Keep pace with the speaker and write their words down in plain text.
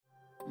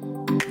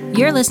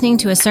You're listening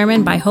to a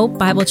sermon by Hope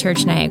Bible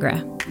Church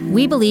Niagara.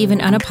 We believe in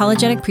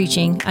unapologetic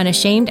preaching,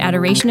 unashamed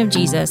adoration of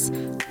Jesus,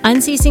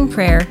 unceasing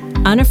prayer,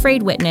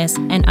 unafraid witness,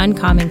 and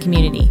uncommon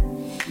community.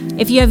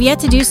 If you have yet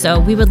to do so,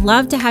 we would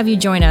love to have you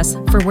join us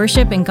for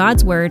worship in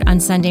God's Word on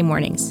Sunday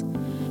mornings.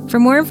 For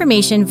more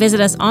information,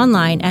 visit us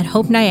online at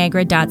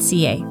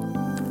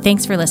hopeniagara.ca.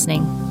 Thanks for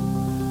listening.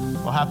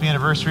 Well, happy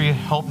anniversary,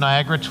 Hope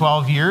Niagara,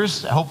 12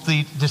 years.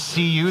 Hopefully to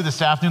see you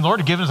this afternoon.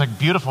 Lord, given us a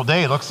beautiful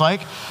day, it looks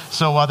like.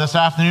 So this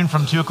afternoon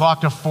from 2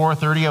 o'clock to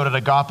 4:30 out at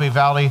Agape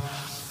Valley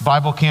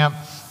Bible Camp.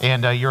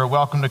 And you're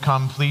welcome to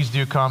come. Please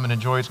do come and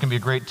enjoy. It's going to be a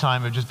great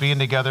time of just being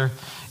together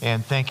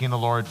and thanking the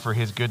Lord for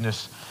his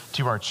goodness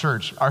to our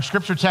church. Our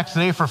scripture text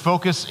today for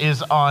focus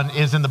is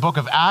in the book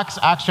of Acts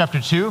chapter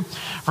 2,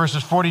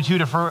 verses 42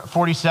 to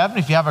 47.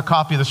 If you have a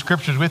copy of the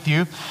scriptures with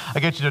you, I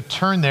get you to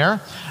turn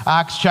there.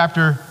 Acts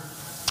chapter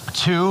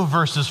 2,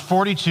 verses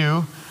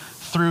 42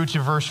 through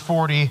to verse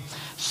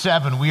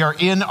 47. We are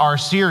in our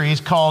series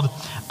called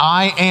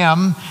I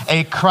Am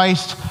a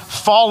Christ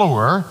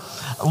Follower,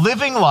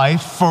 Living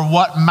Life for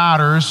What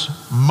Matters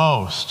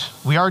Most.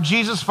 We are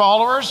Jesus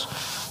followers,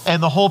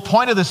 and the whole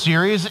point of the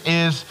series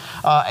is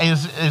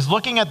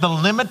looking at the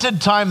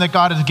limited time that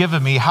God has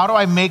given me. How do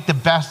I make the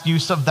best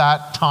use of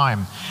that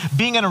time?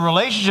 Being in a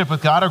relationship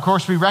with God, of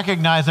course, we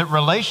recognize that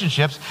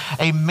relationships,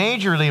 a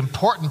majorly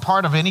important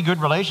part of any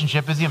good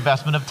relationship is the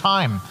investment of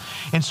time.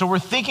 And so we're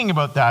thinking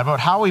about that, about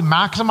how we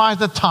maximize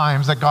the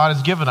times that God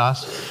has given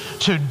us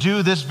to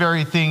do this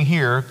very thing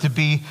here, to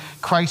be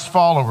Christ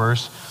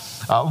followers,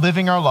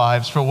 living our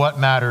lives for what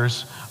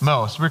matters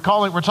most. We're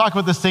talking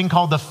about this thing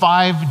called the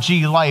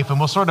 5G life, and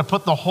we'll sort of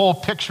put the whole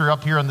picture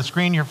up here on the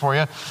screen here for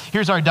you.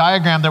 Here's our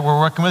diagram that we're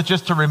working with,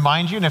 just to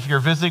remind you, and if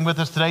you're visiting with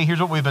us today, here's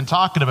what we've been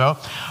talking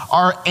about.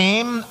 Our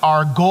aim,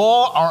 our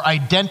goal, our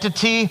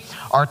identity,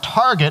 our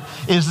target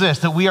is this,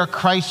 that we are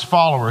Christ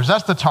followers.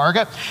 That's the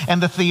target.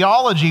 And the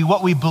theology,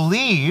 what we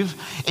believe,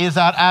 is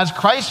that as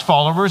Christ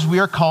followers, we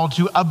are called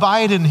to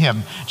abide in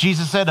him.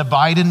 Jesus said,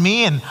 abide in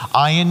me and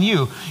I in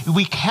you.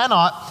 We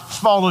cannot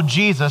follow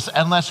Jesus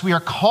unless we are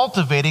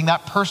cultivating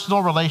that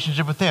personal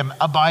relationship with him,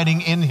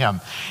 abiding in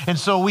him. And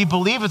so we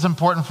believe it's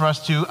important for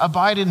us to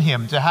abide in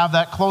him, to have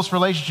that close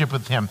relationship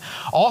with him.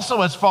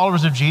 Also, as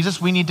followers of Jesus,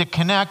 we need to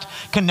connect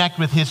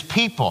with his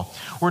people.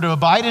 We're to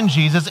abide in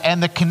Jesus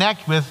and to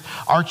connect with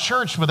our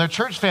church, with our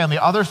church family,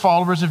 other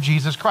followers of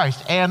Jesus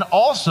Christ. And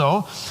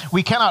also,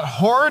 we cannot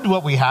hoard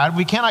what we had.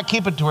 We cannot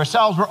keep it to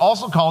ourselves. We're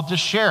also called to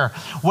share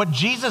what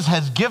Jesus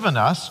has given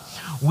us.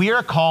 We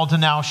are called to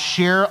now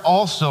share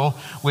also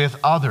with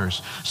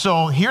others.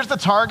 So here's the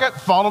target,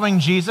 following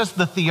Jesus.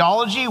 The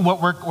theology,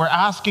 what we're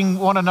asking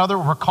one another,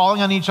 we're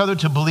calling on each other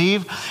to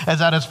believe, is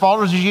that as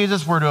followers of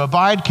Jesus, we're to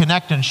abide,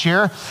 connect, and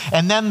share.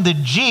 And then the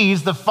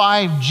G's, the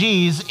 5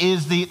 G's,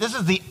 this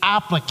is the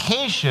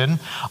application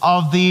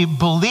of the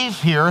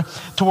belief here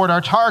toward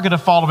our target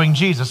of following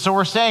Jesus. So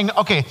we're saying,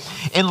 okay,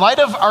 in light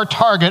of our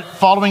target,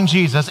 following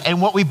Jesus,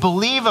 and what we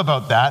believe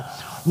about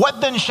that,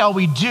 what then shall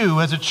we do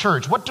as a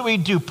church? What do we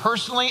do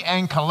personally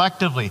and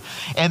collectively?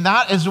 And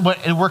that is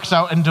what it works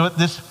out into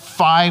this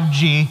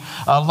 5G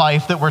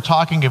life that we're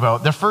talking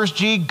about. The first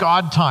G,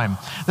 God time.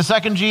 The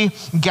second G,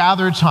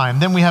 gather time.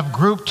 Then we have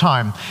group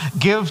time,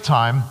 give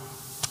time,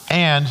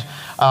 and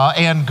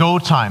go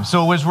time.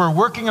 So as we're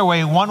working our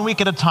way 1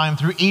 week at a time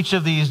through each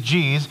of these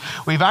G's,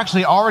 we've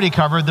actually already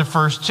covered the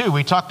first two.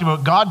 We talked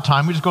about God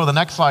time. We just go to the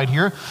next slide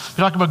here. We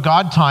talked about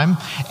God time,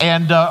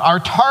 and our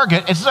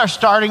target, this is our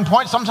starting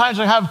point. Sometimes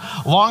we have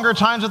longer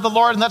times with the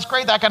Lord, and that's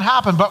great, that can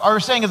happen. But what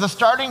we're saying is a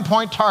starting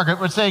point target.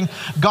 We're saying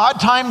God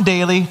time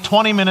daily,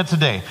 20 minutes a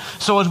day.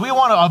 So as we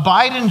want to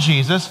abide in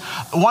Jesus,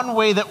 one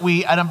way that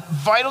a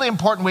vitally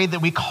important way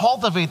that we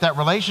cultivate that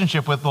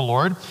relationship with the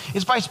Lord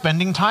is by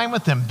spending time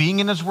with him, being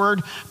in his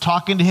word,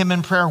 talking to him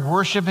in prayer,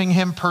 worshiping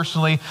him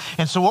personally.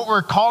 And so what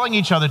we're calling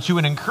each other to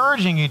and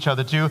encouraging each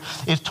other to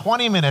is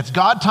 20 minutes,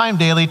 God time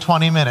daily,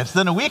 20 minutes.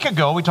 Then a week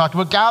ago, we talked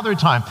about gather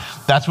time.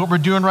 That's what we're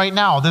doing right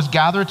now. This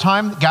gather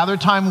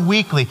time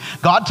weekly,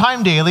 God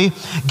time daily,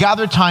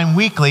 gather time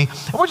weekly.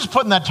 And we're just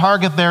putting that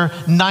target there,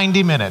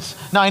 90 minutes.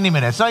 Now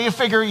you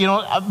figure,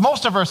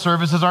 most of our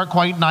services aren't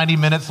quite 90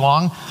 minutes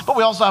long, but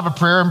we also have a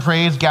prayer and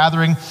praise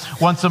gathering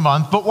once a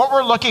month. But what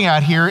we're looking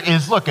at here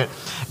is, look at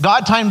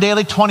God time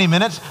daily, 20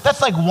 minutes.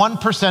 That's like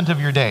 1% of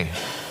your day.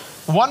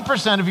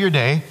 1% of your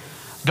day,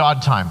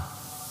 God time.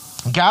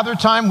 Gather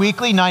time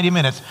weekly, 90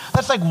 minutes.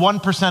 That's like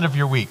 1% of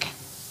your week.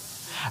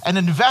 An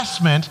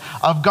investment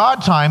of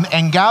God time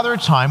and gather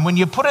time, when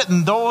you put it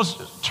in those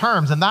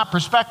terms, in that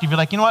perspective, you're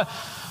like, you know what?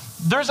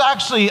 There's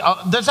actually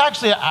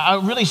a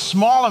really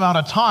small amount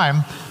of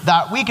time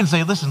that we can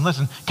say,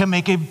 listen, can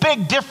make a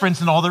big difference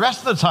in all the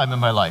rest of the time in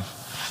my life.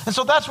 And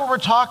so that's what we're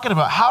talking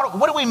about.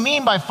 What do we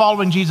mean by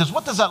following Jesus?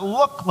 What does that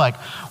look like?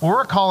 Well,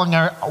 we're calling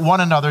one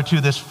another to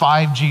this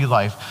 5G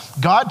life.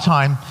 God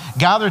time,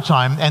 gather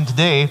time, and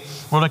today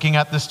we're looking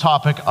at this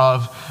topic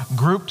of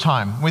group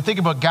time. When we think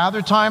about God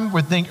time,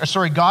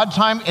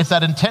 it's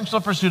that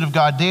intentional pursuit of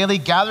God daily.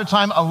 Gather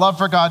time, a love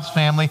for God's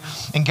family,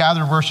 and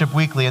gather worship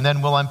weekly. And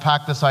then we'll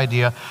unpack this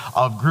idea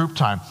of group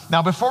time.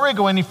 Now, before we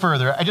go any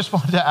further, I just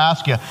wanted to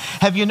ask you,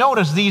 have you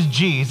noticed these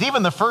G's,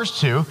 even the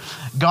first two,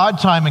 God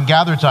time and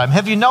gather time,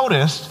 have you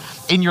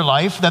noticed in your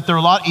life that they're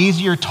a lot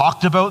easier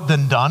talked about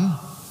than done?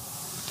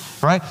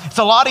 Right? It's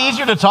a lot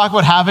easier to talk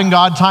about having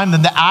God time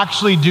than to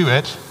actually do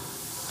it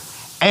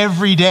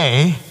every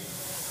day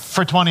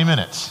for 20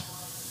 minutes.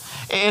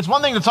 It's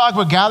one thing to talk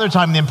about gather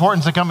time and the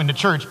importance of coming to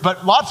church,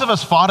 but lots of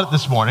us fought it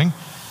this morning,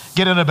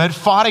 get out of bed,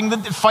 fighting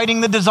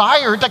the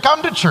desire to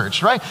come to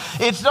church, right?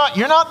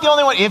 You're not the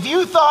only one. If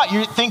you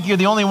think you're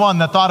the only one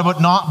that thought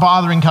about not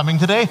bothering coming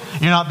today,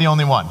 you're not the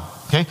only one.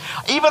 Okay?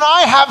 Even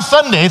I have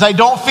Sundays I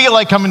don't feel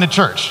like coming to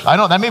church. I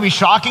know that may be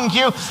shocking to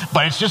you,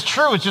 but it's just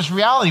true. It's just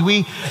reality.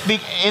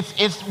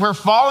 We're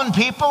fallen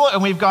people,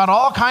 and we've got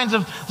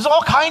there's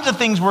all kinds of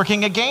things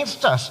working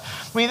against us.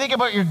 When you think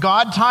about your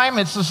God time,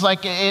 it's just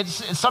like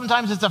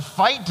sometimes it's a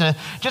fight to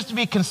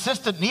be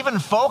consistent and even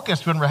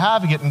focused when we're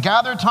having it. And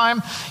gather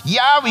time,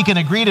 yeah, we can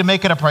agree to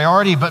make it a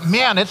priority, but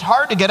man, it's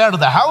hard to get out of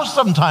the house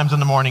sometimes in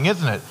the morning,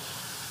 isn't it?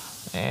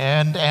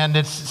 And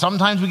it's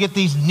sometimes we get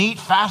these neat,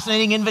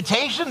 fascinating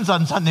invitations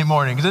on Sunday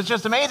mornings. It's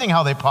just amazing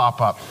how they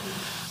pop up.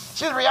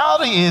 See, the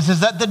reality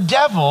is that the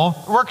devil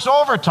works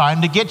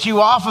overtime to get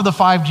you off of the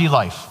 5G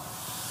life.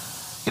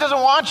 He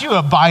doesn't want you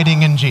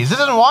abiding in Jesus. He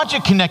doesn't want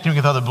you connecting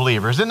with other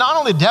believers. And not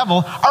only the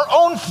devil, our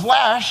own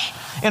flesh,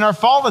 in our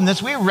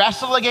fallenness, we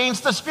wrestle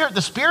against the Spirit.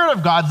 The Spirit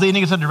of God's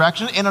leading us in a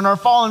direction, and in our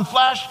fallen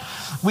flesh,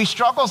 we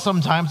struggle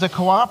sometimes to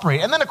cooperate.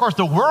 And then, of course,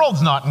 the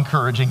world's not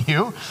encouraging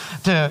you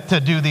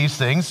to do these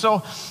things.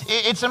 So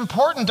it's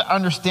important to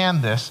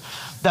understand this,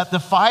 that the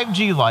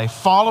 5G life,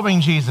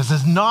 following Jesus,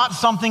 is not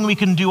something we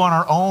can do on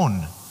our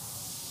own.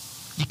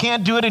 You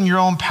can't do it in your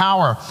own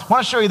power. I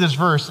want to show you this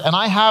verse, and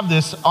I have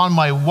this on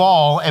my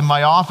wall in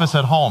my office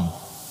at home.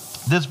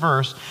 This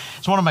verse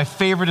is one of my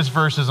favoriteest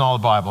verses in all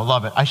the Bible. I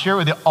love it. I share it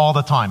with you all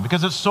the time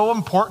because it's so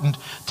important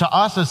to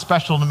us, it's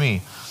special to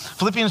me.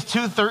 Philippians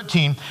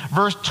 2:13,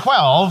 verse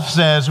 12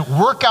 says,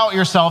 work out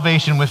your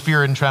salvation with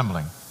fear and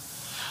trembling.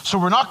 So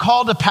we're not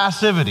called to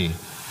passivity.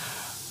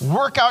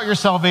 Work out your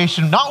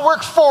salvation, not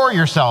work for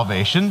your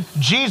salvation.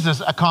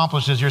 Jesus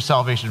accomplishes your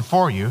salvation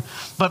for you.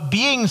 But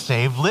being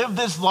saved, live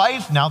this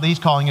life now that he's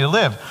calling you to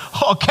live.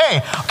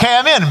 Okay,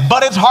 I'm in,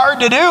 but it's hard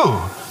to do.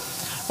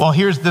 Well,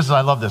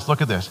 I love this.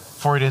 Look at this.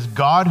 For it is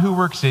God who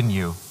works in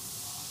you,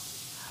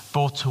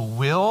 both to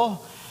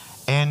will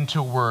and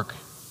to work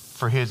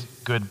for his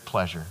good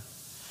pleasure.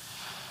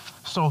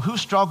 So who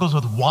struggles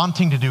with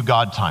wanting to do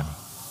God time?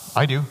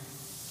 I do.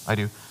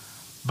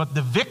 But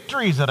the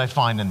victories that I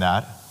find in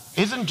that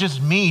isn't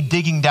just me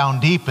digging down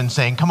deep and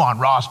saying, come on,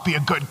 Ross, be a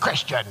good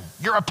Christian.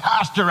 You're a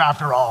pastor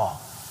after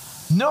all.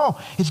 No,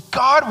 it's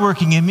God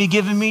working in me,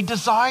 giving me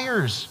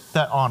desires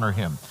that honor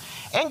him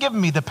and giving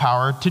me the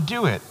power to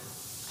do it.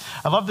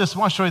 I love this. I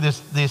want to show you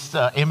this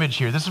image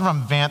here. This is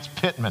from Vance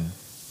Pittman.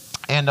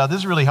 And this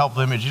is a really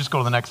helpful image. You just go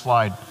to the next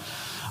slide.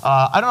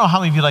 I don't know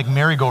how many of you like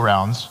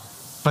merry-go-rounds,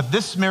 but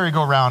this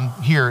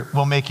merry-go-round here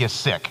will make you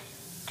sick.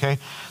 Okay?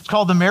 It's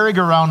called the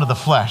merry-go-round of the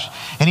flesh.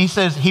 And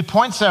he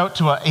points out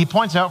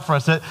for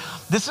us that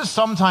this is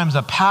sometimes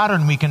a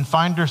pattern we can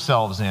find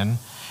ourselves in,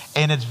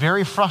 and it's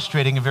very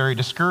frustrating and very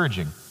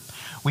discouraging.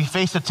 We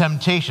face a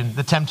temptation.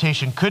 The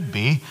temptation could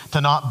be to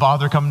not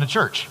bother coming to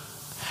church.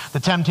 The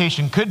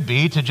temptation could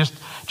be to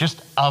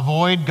just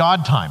avoid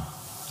God time.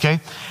 Okay?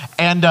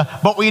 And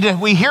but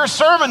we hear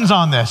sermons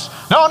on this.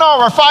 No,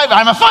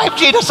 I'm a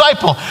 5G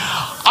disciple.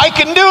 I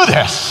can do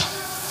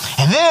this.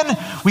 And then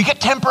we get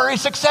temporary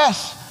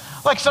success.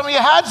 Like some of you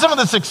had some of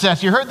the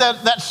success. You heard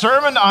that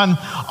sermon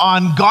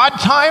on God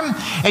time,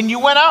 and you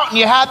went out and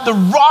you had the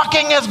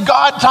rockingest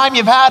God time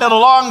you've had in a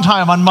long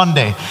time on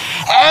Monday.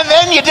 And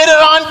then you did it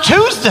on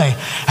Tuesday.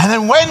 And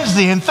then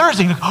Wednesday and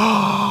Thursday. You're like,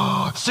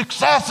 oh,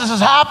 success, this is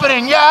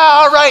happening. Yeah,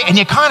 all right. And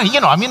you kind of, you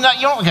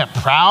don't get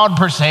proud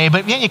per se,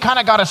 but you kind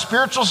of got a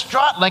spiritual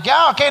strut. Like,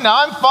 yeah, okay,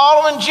 now I'm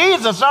following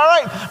Jesus. All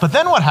right. But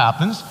then what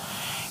happens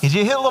is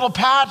you hit a little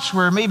patch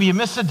where maybe you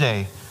miss a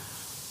day.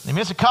 You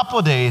miss a couple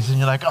of days and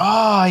you're like, oh,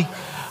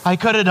 I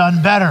could have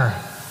done better.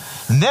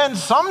 And then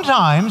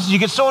sometimes you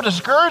get so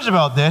discouraged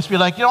about this, you're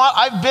like, you know what,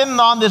 I've been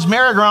on this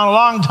merry-go-round a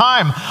long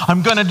time.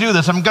 I'm going to do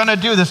this.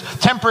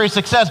 Temporary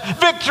success,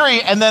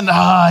 victory, and then,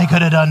 I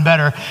could have done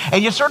better.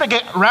 And you sort of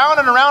get round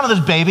and around with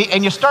this baby,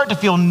 and you start to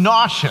feel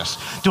nauseous.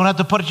 Don't have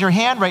to put it in your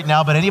hand right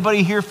now, but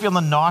anybody here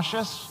feeling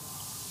nauseous?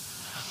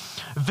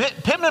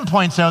 Pittman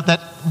points out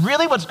that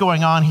really what's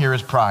going on here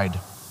is pride.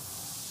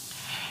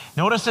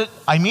 Notice that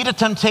I meet a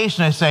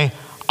temptation, I say,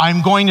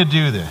 I'm going to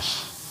do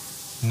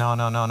this.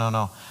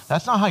 No.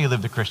 That's not how you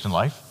live the Christian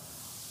life.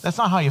 That's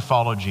not how you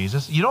follow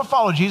Jesus. You don't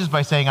follow Jesus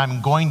by saying,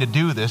 I'm going to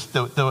do this,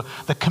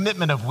 the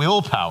commitment of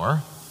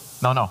willpower.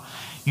 No.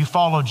 You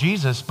follow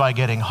Jesus by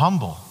getting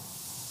humble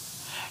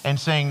and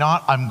saying,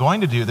 not I'm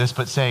going to do this,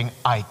 but saying,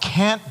 I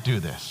can't do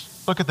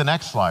this. Look at the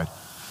next slide.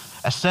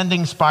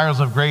 Ascending spirals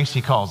of grace,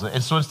 he calls it.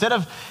 And so instead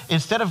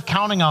of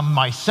counting on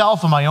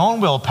myself and my own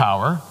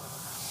willpower,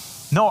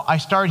 no, I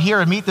start here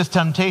and meet this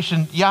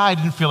temptation. Yeah, I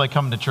didn't feel like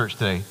coming to church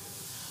today.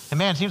 And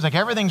man, it seems like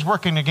everything's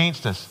working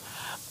against us.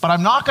 But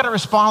I'm not going to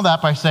respond to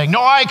that by saying,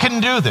 no, I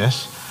can do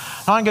this.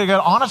 No, I'm going to get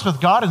honest with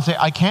God and say,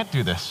 I can't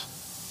do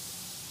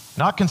this.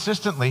 Not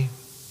consistently,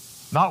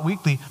 not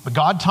weekly, but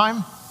God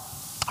time,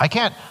 I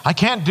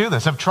can't do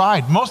this. I've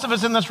tried. Most of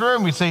us in this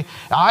room, we say,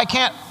 I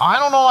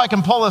don't know I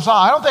can pull this off.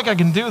 I don't think I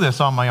can do this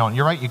on my own.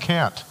 You're right, you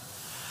can't.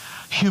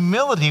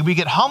 Humility, we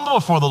get humble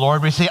before the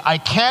Lord. We say, I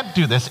can't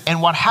do this.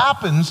 And what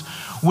happens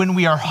when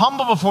we are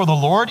humble before the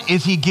Lord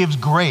is he gives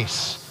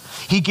grace.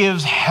 He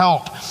gives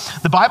help.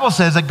 The Bible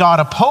says that God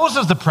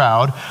opposes the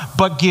proud,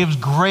 but gives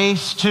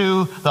grace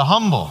to the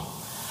humble.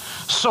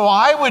 So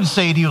I would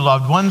say to you,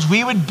 loved ones,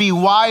 we would be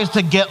wise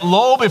to get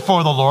low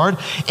before the Lord.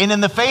 And in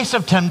the face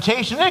of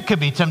temptation, it could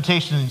be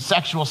temptation in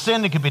sexual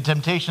sin. It could be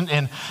temptation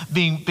in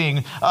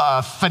being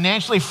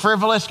financially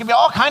frivolous. It could be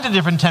all kinds of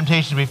different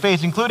temptations we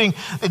face, including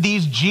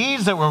these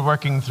G's that we're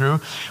working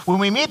through. When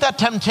we meet that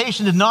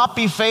temptation to not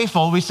be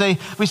faithful, we say,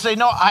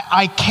 no,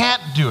 I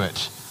can't do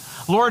it.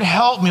 Lord,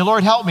 help me.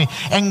 Lord, help me.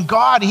 And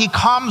God, he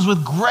comes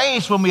with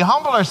grace when we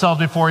humble ourselves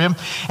before him.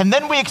 And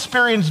then we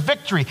experience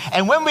victory.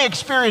 And when we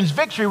experience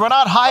victory, we're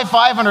not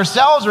high-fiving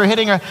ourselves or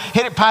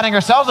patting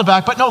ourselves on the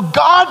back, but no,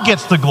 God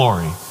gets the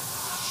glory.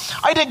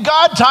 I did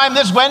God time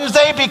this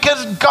Wednesday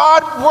because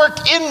God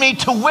worked in me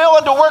to will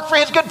and to work for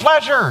his good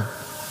pleasure.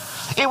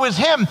 It was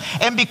him.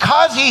 And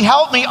because he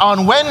helped me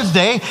on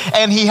Wednesday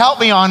and he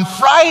helped me on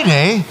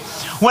Friday,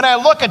 when I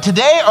look at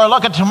today or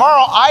look at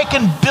tomorrow, I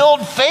can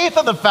build faith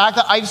on the fact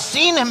that I've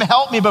seen him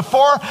help me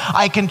before.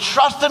 I can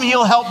trust him.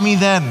 He'll help me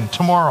then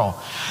tomorrow.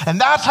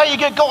 And that's how you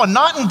get going.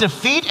 Not in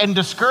defeat and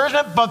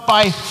discouragement, but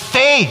by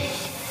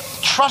faith,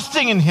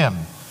 trusting in him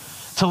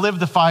to live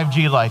the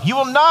 5G life. You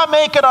will not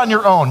make it on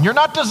your own. You're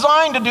not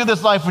designed to do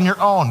this life on your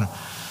own.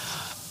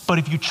 But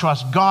if you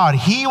trust God,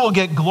 he will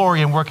get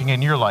glory in working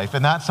in your life.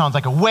 And that sounds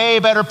like a way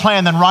better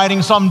plan than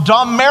riding some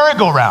dumb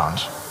merry-go-round,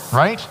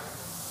 right?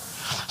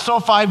 So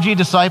 5G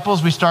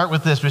disciples, we start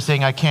with this. We're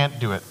saying, I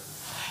can't do it.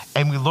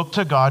 And we look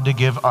to God to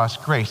give us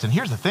grace. And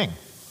here's the thing.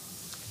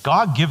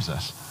 God gives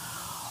us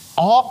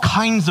all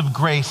kinds of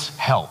grace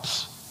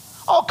helps.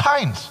 All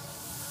kinds.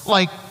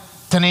 Like,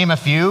 to name a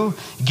few,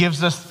 he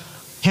gives us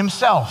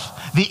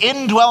himself. The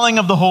indwelling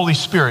of the Holy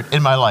Spirit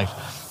in my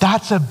life.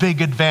 That's a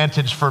big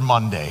advantage for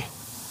Monday.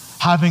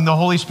 Having the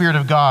Holy Spirit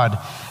of God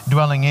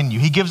dwelling in you.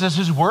 He gives us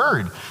his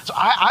word. So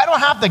I don't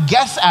have to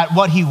guess at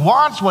what he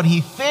wants, what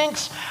he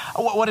thinks,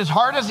 what his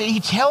heart is. He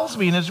tells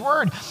me in his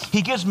word.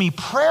 He gives me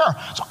prayer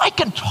so I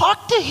can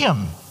talk to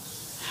him.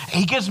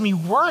 He gives me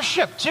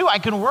worship too. I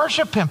can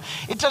worship him.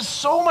 It does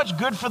so much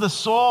good for the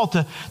soul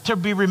to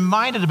be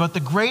reminded about the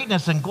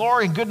greatness and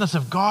glory and goodness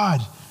of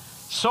God.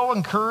 So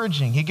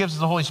encouraging. He gives us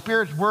the Holy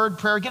Spirit, word,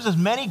 prayer. He gives us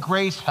many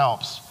grace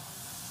helps.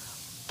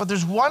 But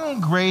there's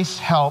one grace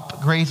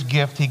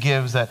gift he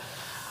gives that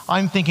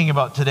I'm thinking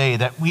about today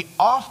that we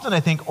often, I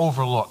think,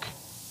 overlook.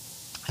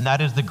 And that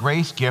is the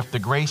grace gift, the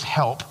grace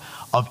help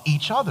of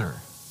each other.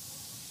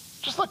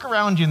 Just look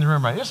around you in the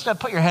room, right? Just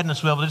put your head in a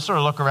swivel, just sort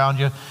of look around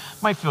you.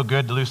 Might feel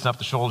good to loosen up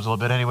the shoulders a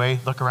little bit anyway.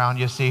 Look around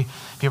you, see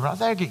people out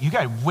there. You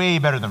guys are way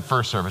better than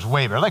first service,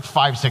 way better. Like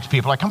 5, 6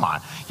 people, like, come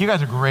on. You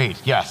guys are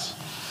great, yes.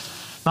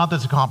 Not that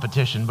it's a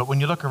competition, but when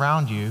you look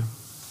around you,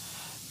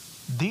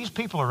 these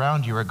people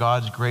around you are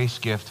God's grace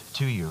gift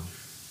to you.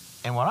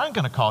 And what I'm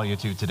going to call you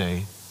to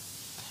today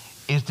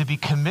is to be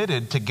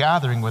committed to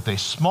gathering with a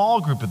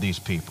small group of these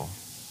people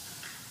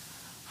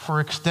for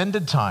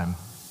extended time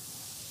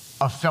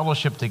of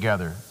fellowship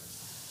together,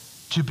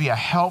 to be a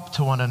help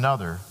to one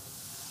another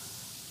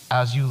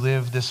as you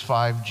live this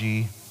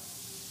 5G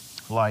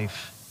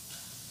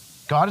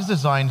life. God has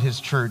designed his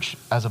church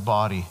as a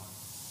body,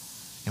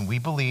 and we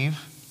believe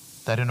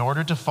that in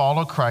order to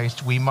follow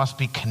Christ, we must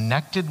be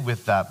connected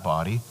with that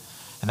body,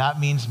 and that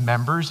means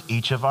members,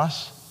 each of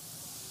us,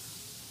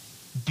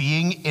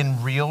 being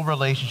in real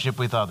relationship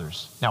with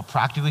others. Now,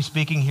 practically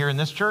speaking, here in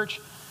this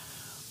church,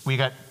 we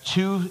got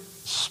 2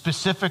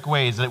 specific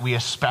ways that we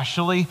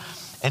especially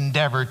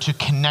endeavor to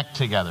connect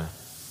together.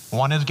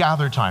 One is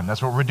gather time.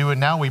 That's what we're doing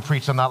now. We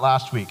preached on that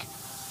last week.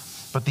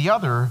 But the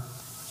other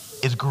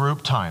is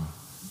group time.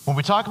 When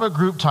we talk about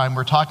group time,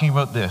 we're talking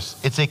about this.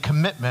 It's a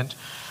commitment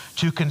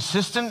to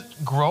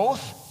consistent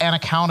growth and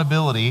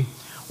accountability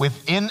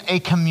within a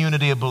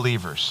community of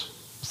believers.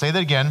 Say that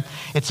again.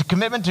 It's a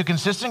commitment to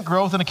consistent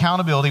growth and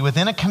accountability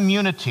within a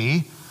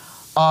community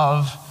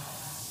of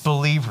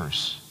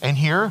believers. And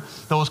here,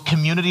 those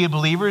community of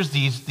believers,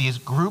 these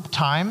group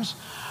times,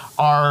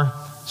 are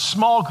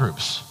small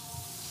groups.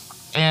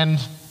 And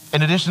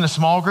in addition to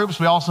small groups,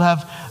 we also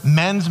have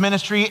men's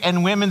ministry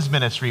and women's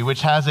ministry,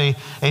 which has a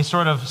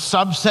sort of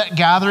subset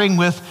gathering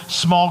with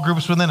small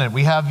groups within it.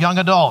 We have young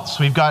adults,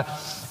 we've got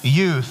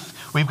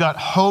youth, we've got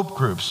hope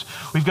groups.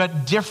 We've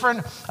got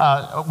different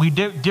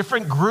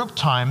group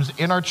times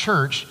in our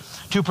church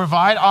to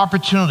provide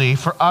opportunity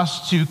for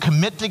us to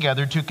commit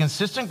together to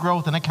consistent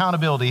growth and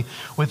accountability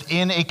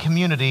within a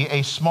community,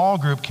 a small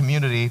group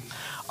community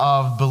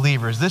of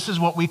believers. This is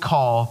what we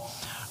call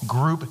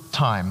group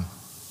time.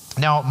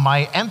 Now,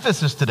 my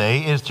emphasis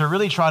today is to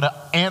really try to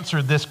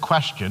answer this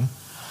question,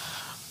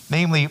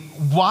 namely,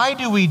 why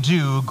do we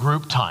do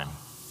group time?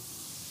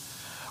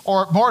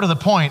 Or more to the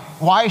point,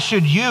 why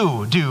should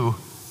you do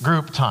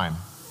group time?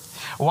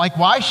 Like,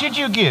 why should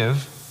you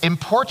give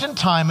important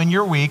time in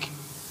your week,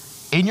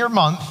 in your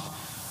month,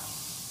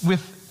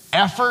 with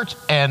effort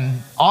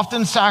and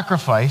often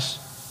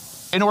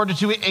sacrifice in order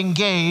to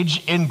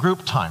engage in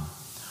group time?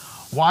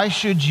 Why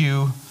should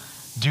you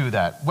do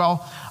that?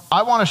 Well,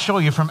 I want to show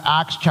you from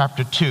Acts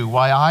chapter 2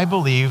 why I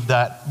believe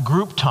that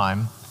group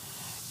time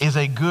is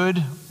a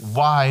good,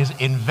 wise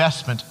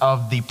investment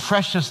of the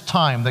precious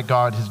time that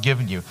God has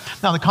given you.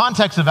 Now, the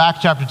context of Acts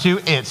chapter 2,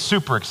 it's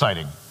super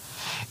exciting.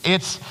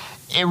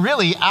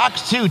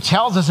 Acts 2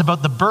 tells us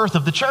about the birth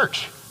of the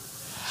church.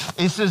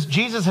 It says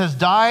Jesus has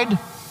died,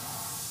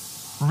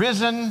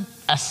 risen,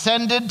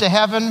 ascended to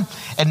heaven,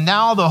 and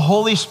now the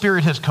Holy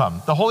Spirit has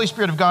come. The Holy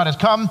Spirit of God has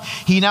come.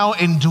 He now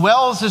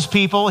indwells his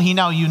people. He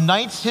now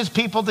unites his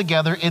people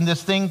together in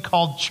this thing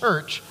called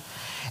church.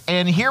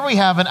 And here we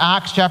have in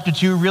Acts chapter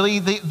 2 really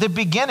the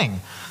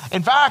beginning.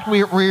 In fact,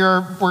 we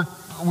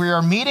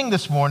are meeting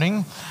this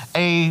morning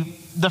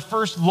the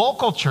first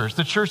local church,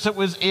 the church that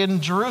was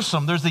in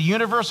Jerusalem. There's the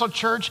universal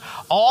church,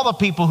 all the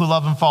people who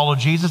love and follow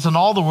Jesus in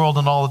all the world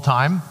and all the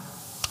time.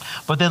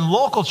 But then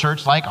local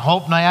church like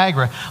Hope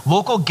Niagara,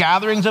 local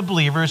gatherings of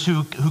believers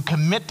who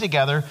commit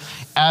together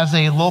as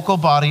a local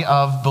body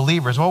of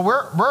believers. Well,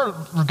 we're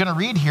going to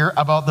read here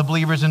about the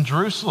believers in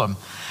Jerusalem.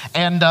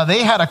 And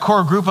they had a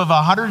core group of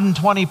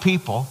 120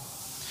 people.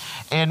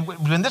 And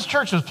when this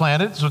church was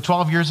planted, so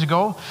 12 years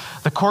ago,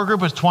 the core group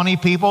was 20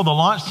 people. The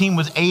launch team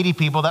was 80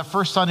 people. That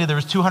first Sunday, there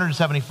was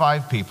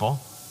 275 people.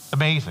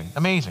 Amazing,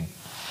 amazing.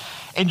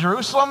 In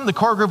Jerusalem, the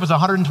core group was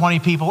 120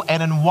 people.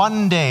 And in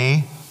one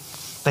day,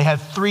 they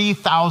had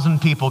 3,000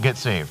 people get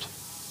saved.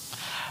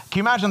 Can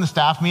you imagine the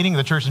staff meeting of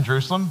the church in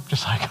Jerusalem?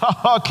 Just like,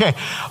 oh,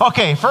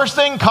 okay, first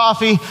thing,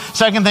 coffee.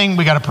 Second thing,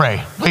 we got to pray.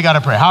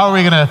 How are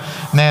we going to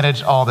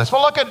manage all this?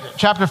 Well, look at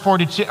chapter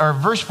 42, or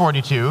verse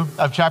 42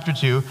 of chapter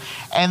 2,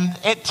 and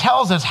it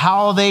tells us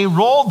how they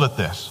rolled with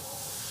this.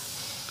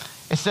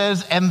 It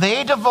says, and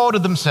they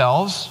devoted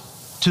themselves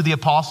to the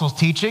apostles'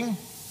 teaching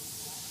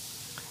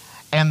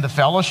and the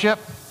fellowship,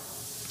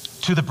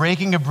 to the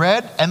breaking of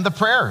bread and the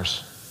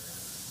prayers.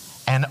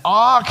 And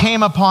awe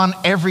came upon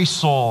every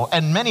soul,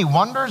 and many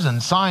wonders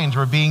and signs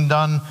were being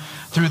done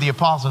through the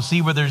apostles.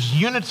 See, where there's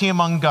unity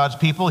among God's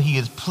people, he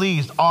is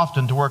pleased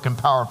often to work in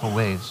powerful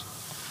ways.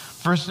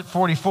 Verse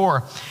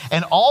 44,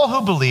 and all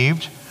who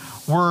believed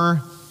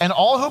were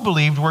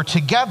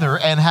together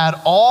and had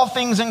all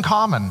things in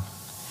common.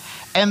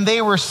 And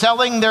they were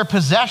selling their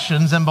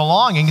possessions and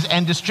belongings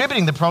and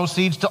distributing the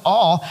proceeds to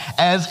all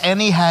as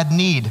any had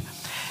need.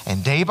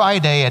 And day by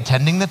day,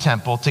 attending the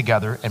temple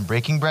together and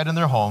breaking bread in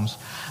their homes,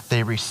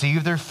 they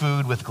received their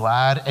food with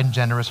glad and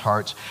generous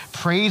hearts,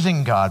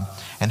 praising God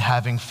and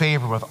having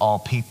favor with all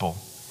people.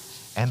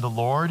 And the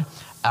Lord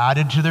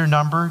added to their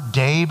number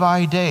day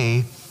by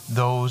day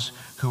those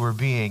who were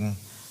being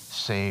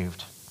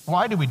saved.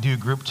 Why do we do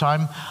group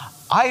time?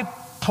 I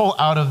pull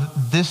out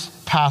of this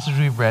passage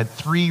we've read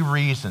 3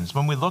 reasons.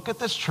 When we look at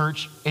this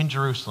church in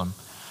Jerusalem,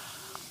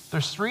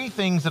 there's 3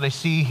 things that I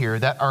see here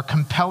that are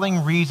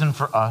compelling reason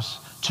for us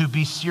to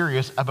be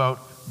serious about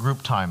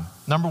group time.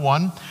 Number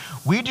 1,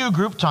 we do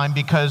group time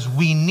because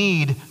we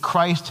need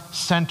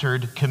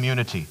Christ-centered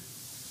community.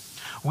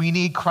 We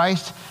need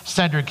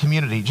Christ-centered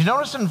community. Do you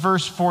notice in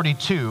verse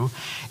 42,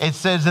 it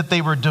says that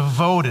they were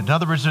devoted. In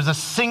other words, there's a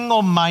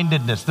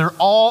single-mindedness. They're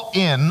all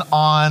in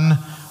on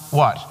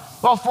what?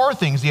 Well, 4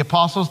 things. The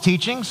apostles'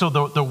 teaching, so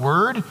the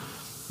word,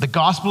 the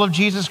gospel of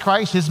Jesus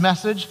Christ, his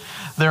message.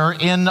 They're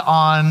in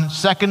on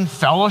 2nd,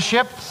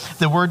 fellowship.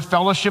 The word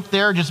fellowship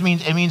there just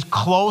means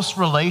close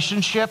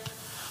relationship.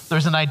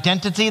 There's an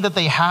identity that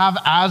they have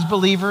as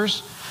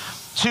believers.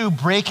 2,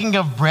 breaking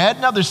of bread.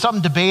 Now, there's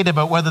some debate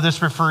about whether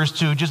this refers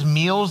to just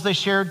meals they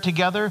shared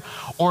together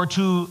or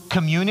to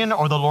communion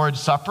or the Lord's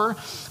Supper.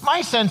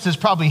 My sense is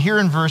probably here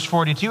in verse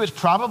 42, it's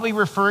probably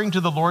referring to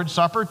the Lord's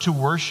Supper, to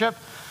worship.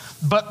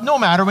 But no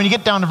matter, when you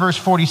get down to verse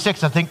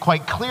 46, I think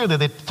quite clearly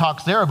that it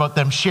talks there about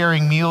them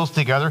sharing meals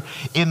together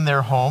in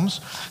their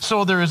homes.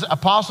 So there is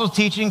apostles'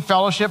 teaching,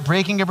 fellowship,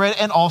 breaking of bread,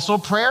 and also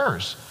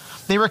prayers.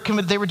 They were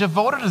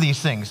devoted to these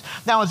things.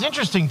 Now, it's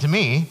interesting to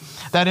me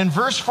that in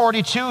verse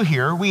 42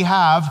 here, we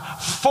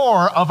have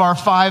 4 of our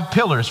 5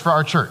 pillars for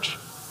our church.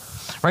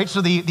 Right?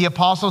 So the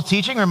apostles'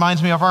 teaching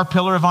reminds me of our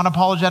pillar of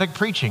unapologetic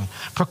preaching,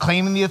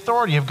 proclaiming the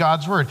authority of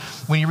God's word.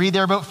 When you read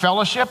there about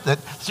fellowship, that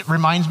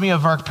reminds me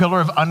of our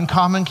pillar of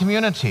uncommon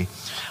community.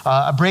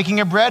 Breaking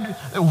of bread,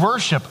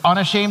 worship,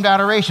 unashamed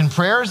adoration.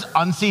 Prayers,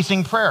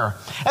 unceasing prayer.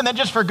 And then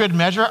just for good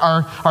measure,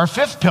 our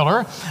 5th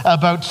pillar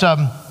about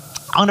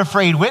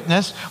unafraid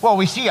witness. Well,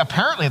 we see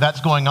apparently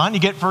that's going on. You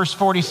get verse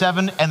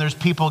 47 and there's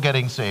people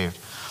getting saved.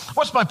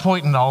 What's my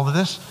point in all of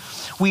this?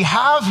 We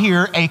have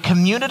here a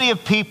community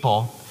of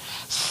people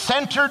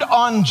centered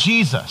on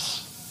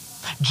Jesus.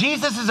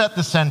 Jesus is at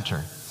the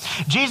center.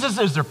 Jesus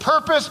is their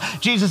purpose.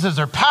 Jesus is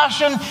their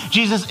passion.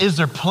 Jesus is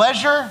their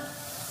pleasure.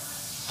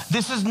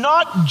 This is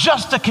not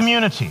just a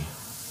community.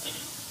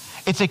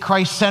 It's a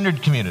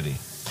Christ-centered community.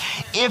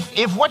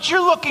 If what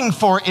you're looking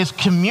for is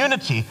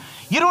community,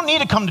 you don't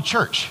need to come to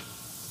church.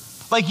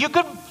 Like you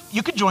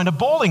could join a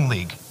bowling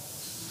league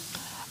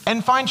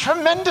and find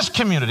tremendous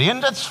community,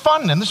 and that's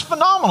fun, and there's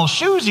phenomenal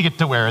shoes you get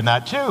to wear in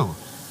that too.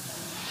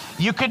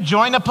 You could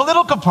join a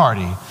political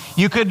party.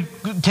 You could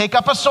take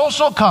up a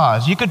social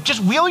cause. You could just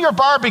wheel your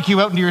barbecue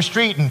out into your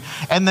street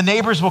and the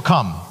neighbors will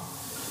come.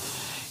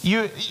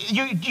 You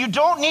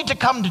don't need to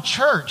come to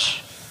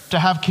church to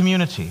have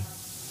community.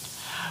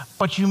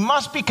 But you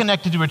must be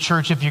connected to a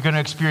church if you're going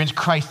to experience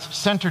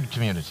Christ-centered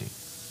community.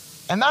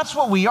 And that's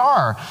what we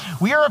are.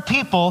 We are a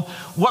people,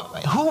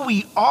 who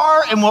we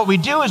are and what we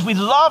do is we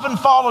love and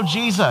follow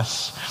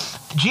Jesus.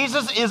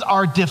 Jesus is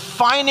our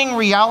defining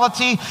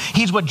reality.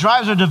 He's what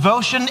drives our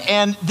devotion,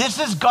 and this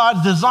is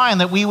God's design,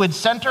 that we would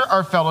center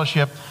our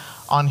fellowship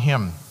on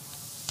him.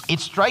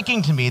 It's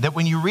striking to me that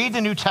when you read the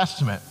New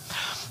Testament,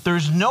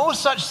 there's no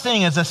such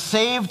thing as a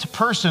saved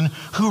person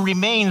who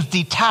remains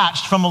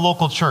detached from a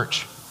local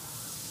church.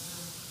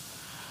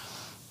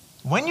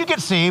 When you get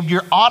saved,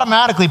 you're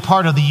automatically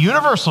part of the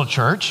universal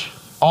church,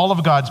 all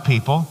of God's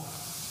people.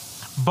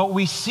 But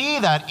we see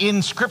that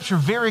in Scripture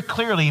very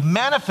clearly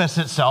manifests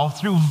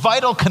itself through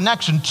vital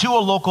connection to a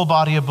local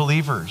body of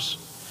believers.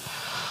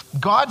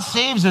 God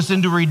saves us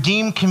into a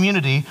redeemed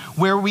community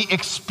where we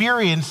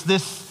experience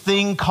this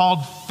thing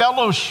called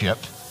fellowship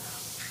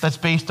that's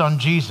based on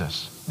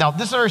Jesus. Now,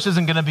 this verse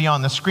isn't going to be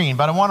on the screen,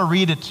 but I want to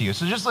read it to you,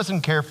 so just listen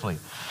carefully.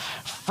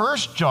 1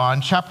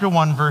 John chapter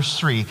 1, verse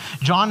 3.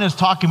 John is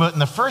talking about, in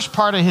the first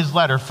part of his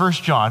letter, 1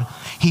 John,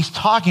 he's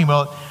talking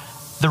about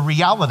the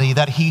reality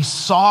that he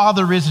saw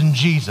the risen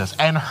Jesus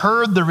and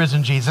heard the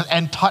risen Jesus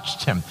and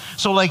touched him.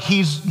 So like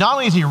he's, not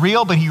only is he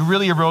real, but he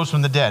really arose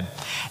from the dead.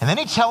 And then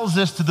he tells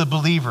this to the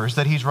believers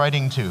that he's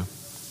writing to.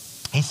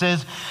 He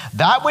says,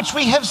 that which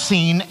we have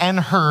seen and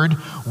heard,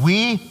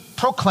 we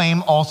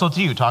proclaim also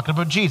to you. Talking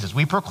about Jesus.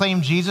 We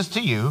proclaim Jesus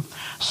to you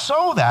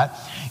so that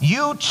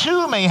you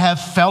too may have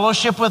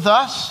fellowship with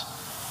us.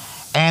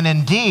 And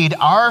indeed,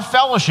 our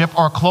fellowship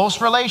or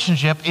close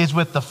relationship is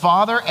with the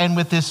Father and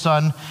with his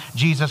Son,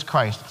 Jesus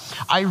Christ.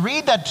 I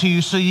read that to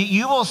you so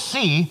you will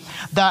see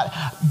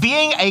that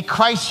being a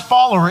Christ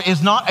follower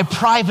is not a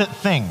private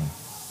thing,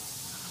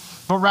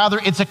 but rather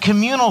it's a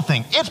communal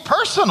thing. It's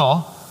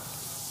personal,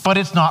 but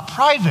it's not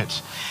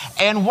private.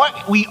 And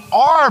what we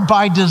are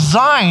by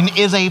design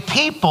is a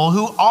people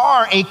who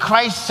are a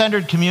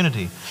Christ-centered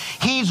community.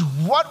 He's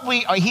what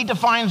we are. He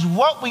defines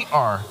what we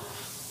are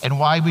and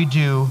why we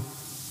do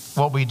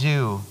what we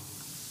do.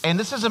 And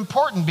this is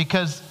important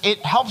because it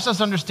helps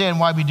us understand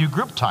why we do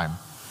group time.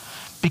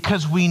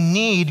 Because we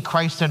need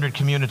Christ-centered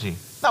community.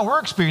 Now, we're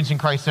experiencing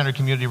Christ-centered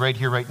community right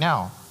here, right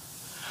now.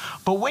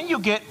 But when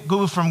you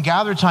go from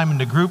gather time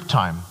into group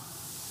time,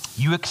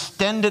 you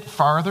extend it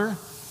farther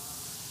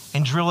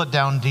and drill it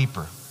down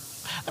deeper.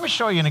 Let me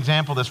show you an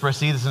example of this where I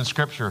see this in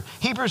Scripture.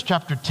 Hebrews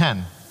chapter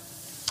 10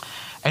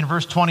 and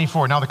verse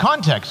 24. Now, the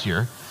context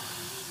here,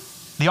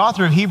 the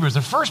author of Hebrews,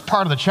 the first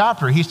part of the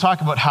chapter, he's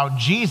talking about how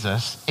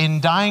Jesus, in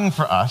dying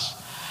for us,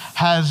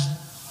 has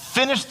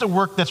finished the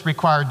work that's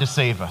required to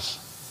save us.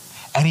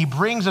 And he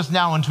brings us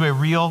now into a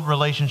real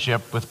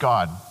relationship with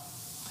God.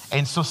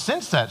 And so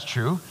since that's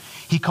true,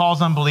 he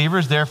calls on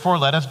believers, therefore,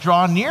 let us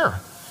draw near.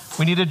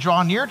 We need to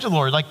draw near to the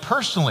Lord, like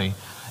personally.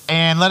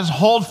 And let us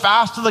hold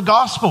fast to the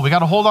gospel. We got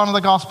to hold on to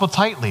the gospel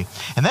tightly.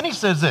 And then he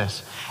says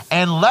this,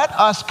 and let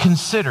us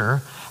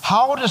consider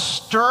how to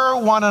stir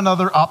one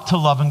another up to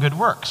love and good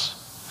works.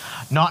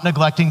 Not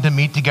neglecting to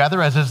meet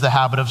together, as is the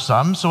habit of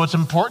some. So it's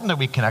important that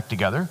we connect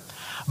together.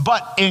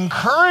 But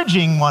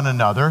encouraging one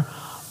another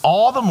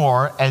all the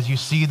more as you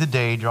see the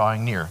day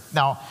drawing near.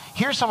 Now,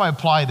 here's how I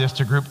apply this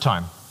to group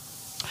time.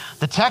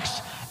 The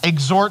text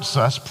exhorts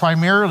us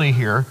primarily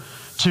here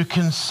to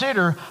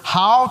consider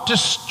how to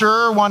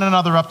stir one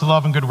another up to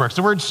love and good works.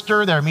 The word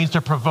stir there means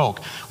to provoke.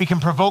 We can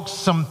provoke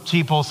some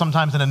people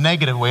sometimes in a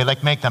negative way,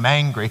 like make them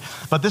angry.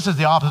 But this is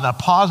the opposite, in a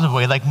positive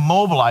way, like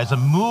mobilize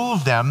them,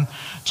 move them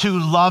to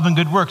love and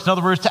good works. In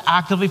other words, to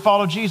actively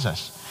follow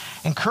Jesus,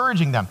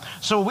 encouraging them.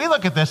 So we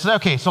look at this,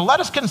 okay, so let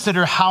us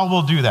consider how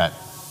we'll do that.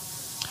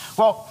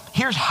 Well,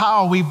 here's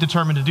how we've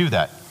determined to do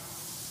that.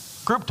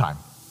 Group time.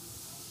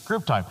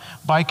 Group time.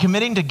 By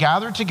committing to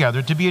gather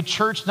together to be a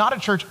church, not a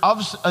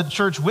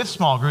church with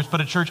small groups,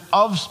 but a church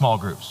of small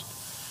groups,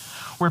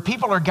 where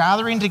people are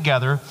gathering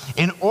together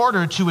in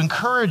order to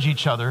encourage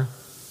each other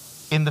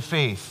in the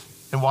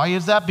faith. And why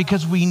is that?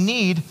 Because we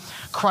need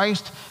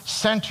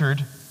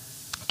Christ-centered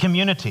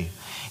community.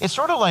 It's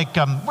sort of like,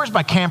 where's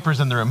my campers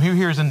in the room? Who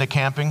here is into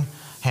camping?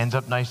 Hands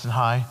up nice and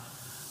high.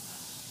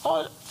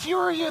 Oh,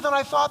 fewer of you than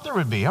I thought there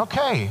would be.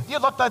 Okay, you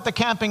look like the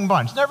camping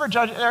bunch. Never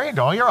judge. There you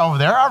go. You're over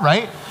there. All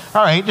right.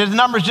 The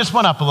numbers just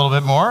went up a little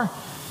bit more.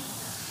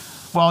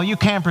 Well, you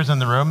campers in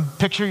the room,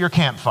 picture your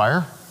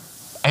campfire.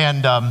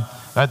 And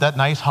That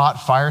nice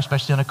hot fire,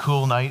 especially on a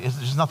cool night,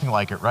 there's nothing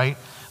like it, right?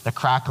 The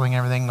crackling,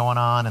 everything going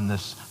on, and the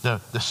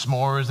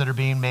s'mores that are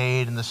being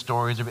made, and the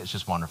stories of it. It's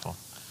just wonderful.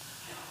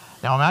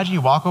 Now imagine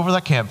you walk over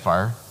that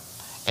campfire,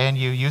 and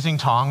you, using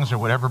tongs or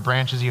whatever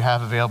branches you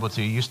have available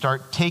to you, you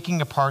start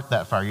taking apart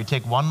that fire. You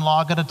take one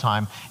log at a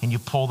time, and you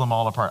pull them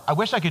all apart. I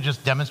wish I could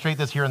just demonstrate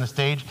this here on the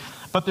stage,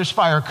 but there's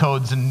fire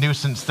codes and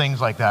nuisance things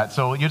like that,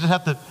 so you just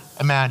have to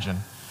imagine.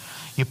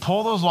 You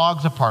pull those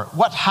logs apart.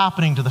 What's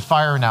happening to the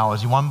fire now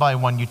as you one by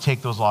one you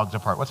take those logs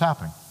apart? What's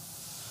happening?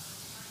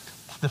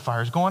 The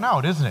fire's going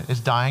out, isn't it? It's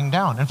dying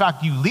down. In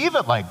fact, you leave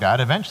it like that,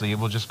 eventually it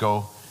will just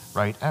go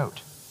right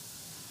out.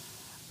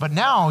 But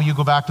now you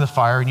go back to the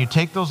fire and you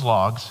take those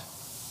logs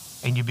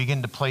and you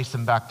begin to place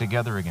them back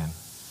together again.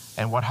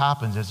 And what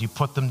happens is you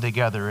put them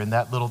together in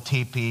that little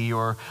teepee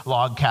or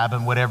log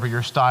cabin, whatever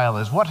your style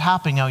is. What's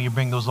happening now you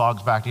bring those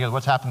logs back together?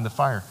 What's happening to the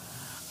fire?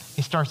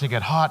 It starts to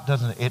get hot,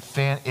 doesn't it?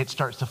 It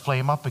starts to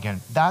flame up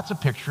again. That's a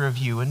picture of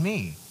you and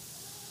me.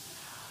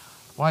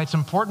 Why it's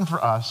important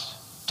for us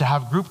to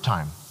have group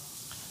time.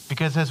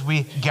 Because as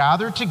we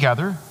gather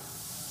together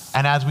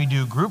and as we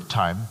do group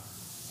time,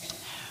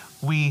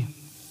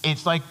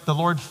 it's like the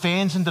Lord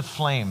fans into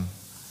flame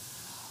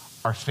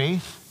our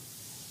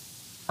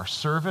faith, our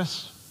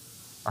service,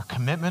 our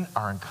commitment,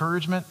 our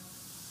encouragement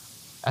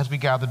as we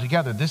gather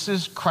together. This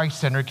is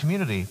Christ-centered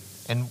community,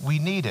 and we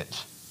need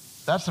it.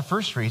 That's the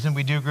first reason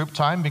we do group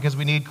time, because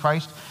we need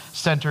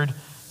Christ-centered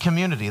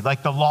community.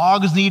 Like the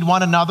logs need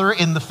one another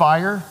in the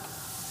fire,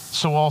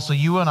 so also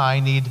you and I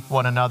need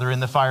one another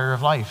in the fire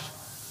of life.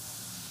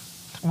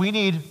 We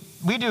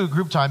do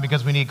group time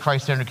because we need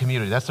Christ-centered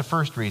community. That's the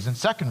first reason.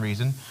 Second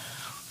reason,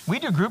 we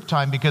do group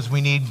time because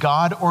we need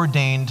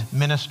God-ordained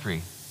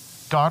ministry.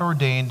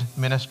 God-ordained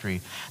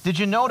ministry. Did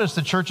you notice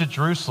the church at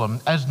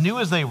Jerusalem, as new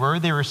as they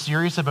were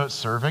serious about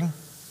serving?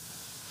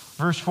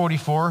 Verse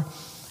 44,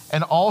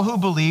 and all who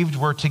believed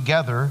were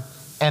together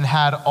and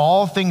had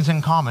all things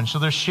in common. So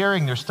they're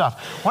sharing their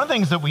stuff. One of the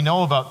things that we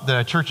know about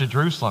the church at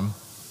Jerusalem,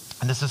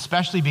 and this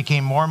especially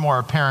became more and more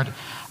apparent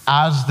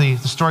as the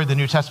story of the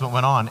New Testament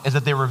went on, is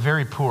that they were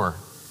very poor.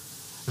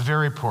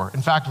 Very poor.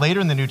 In fact, later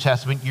in the New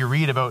Testament, you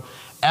read about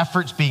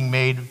efforts being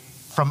made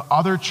from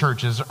other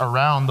churches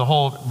around the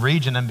whole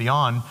region and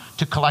beyond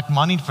to collect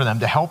money for them,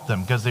 to help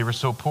them, because they were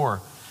so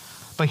poor.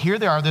 But here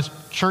they are, this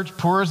church,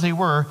 poor as they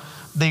were,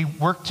 they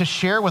worked to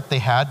share what they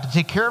had to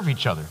take care of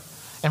each other.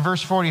 In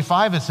verse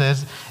 45 it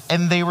says,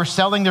 and they were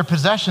selling their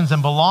possessions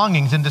and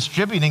belongings and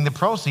distributing the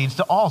proceeds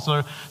to all. So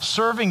they're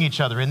serving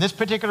each other. In this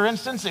particular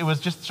instance, it was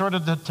just sort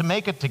of to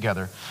make it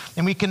together.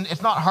 And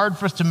it's not hard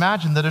for us to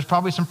imagine that there's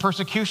probably some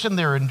persecution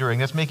they're enduring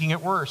that's making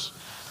it worse.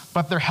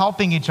 But they're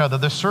helping each other,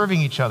 they're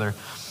serving each other.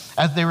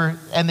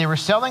 They were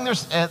selling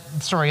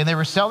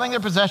their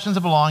possessions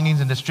and belongings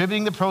and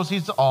distributing the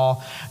proceeds to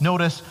all.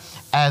 Notice,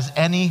 as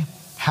any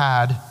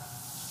had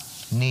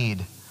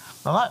need.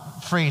 Now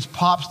that phrase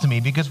pops to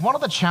me because one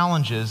of the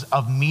challenges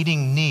of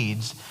meeting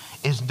needs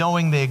is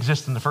knowing they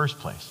exist in the first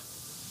place.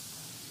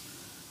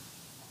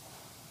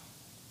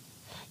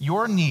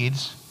 Your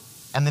needs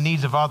and the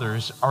needs of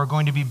others are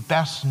going to be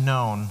best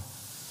known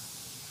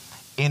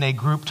in a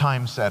group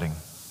time setting.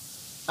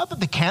 Not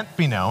that they can't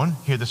be known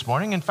here this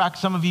morning. In fact,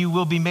 some of you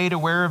will be made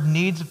aware of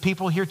needs of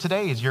people here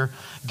today as you're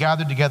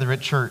gathered together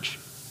at church.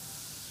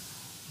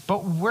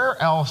 But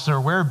where else, or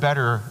where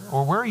better,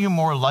 or where are you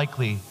more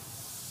likely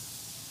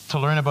to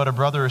learn about a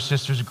brother or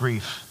sister's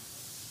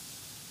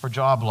grief, or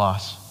job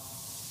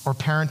loss, or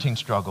parenting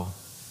struggle,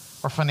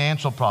 or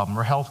financial problem,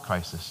 or health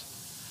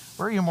crisis?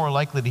 Where are you more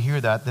likely to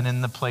hear that than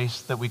in the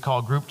place that we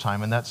call group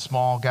time, in that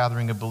small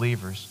gathering of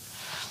believers?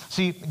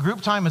 See,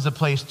 group time is a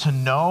place to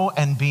know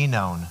and be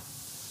known.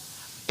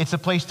 It's a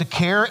place to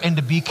care and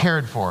to be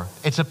cared for.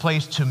 It's a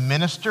place to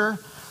minister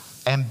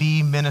and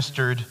be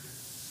ministered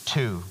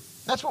to.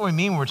 That's what we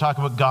mean when we're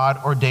talking about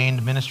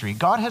God-ordained ministry.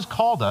 God has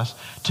called us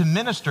to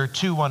minister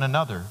to one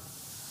another.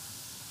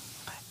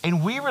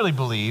 And we really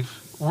believe,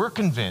 we're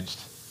convinced,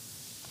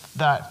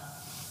 that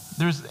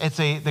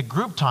the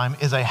group time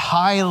is a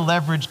high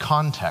leverage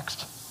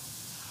context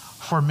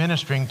for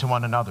ministering to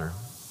one another.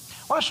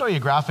 I want to show you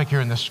a graphic here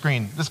on the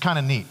screen. This is kind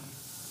of neat.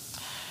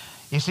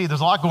 You see,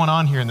 there's a lot going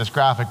on here in this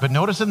graphic, but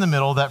notice in the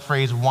middle that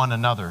phrase, one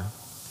another.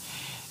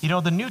 You know,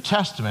 the New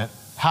Testament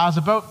has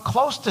about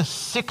close to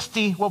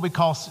 60 what we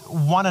call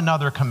one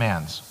another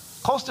commands.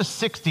 Close to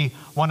 60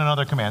 one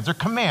another commands. They're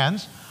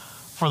commands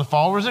for the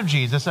followers of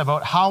Jesus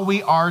about how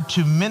we are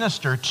to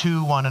minister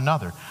to one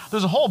another.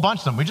 There's a whole bunch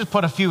of them. We just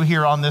put a few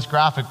here on this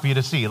graphic for you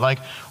to see. Like,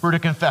 we're to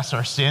confess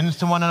our sins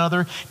to one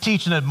another,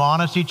 teach and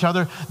admonish each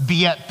other,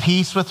 be at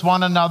peace with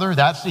one another.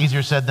 That's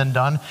easier said than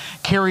done.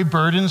 Carry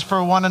burdens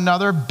for one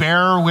another,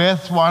 bear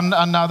with one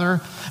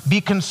another,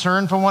 be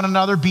concerned for one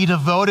another, be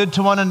devoted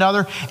to one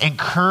another,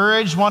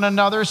 encourage one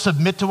another,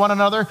 submit to one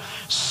another,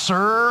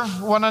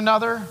 serve one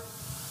another.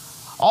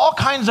 All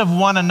kinds of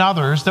one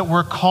another's that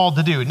we're called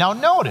to do. Now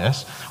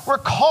notice, we're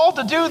called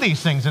to do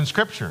these things in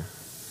Scripture.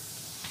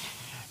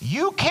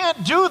 You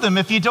can't do them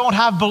if you don't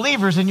have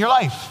believers in your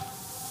life.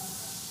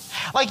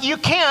 Like, you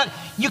can't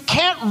you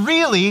can't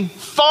really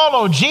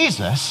follow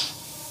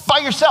Jesus by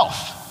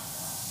yourself.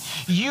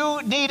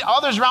 You need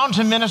others around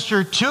to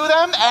minister to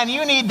them, and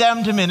you need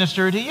them to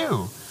minister to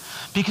you,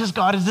 because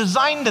God has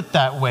designed it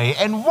that way.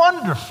 And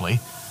wonderfully,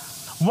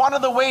 one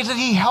of the ways that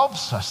he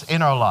helps us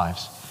in our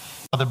lives,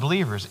 other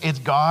believers, it's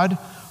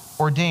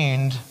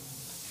God-ordained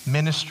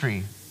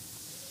ministry.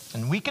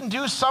 And we can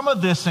do some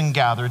of this in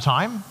gather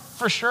time,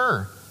 for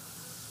sure.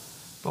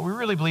 But we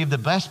really believe the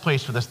best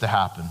place for this to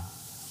happen,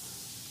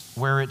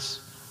 where it's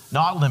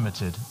not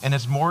limited and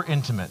it's more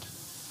intimate,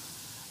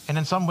 and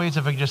in some ways,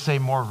 if I could just say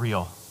more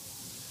real,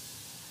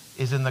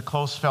 is in the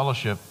close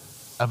fellowship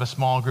of a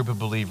small group of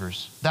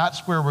believers.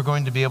 That's where we're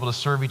going to be able to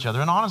serve each other.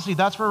 And honestly,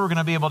 that's where we're going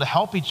to be able to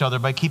help each other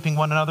by keeping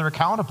one another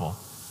accountable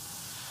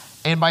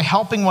and by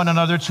helping one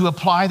another to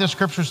apply the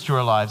scriptures to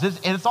our lives.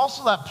 And it's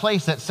also that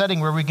place, that setting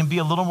where we can be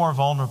a little more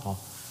vulnerable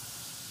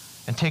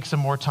and take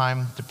some more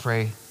time to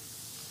pray.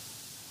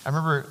 I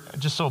remember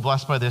just so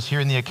blessed by this,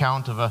 hearing the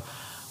account of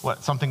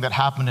something that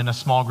happened in a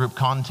small group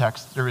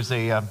context. There was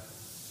a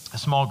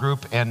small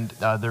group, and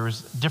there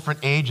was different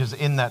ages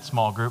in that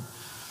small group.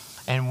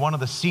 And one of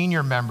the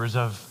senior members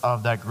of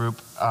that group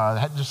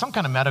had some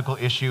kind of medical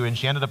issue, and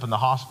she ended up in the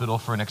hospital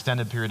for an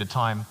extended period of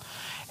time.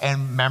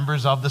 And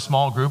members of the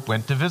small group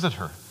went to visit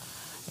her.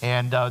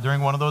 And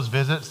during one of those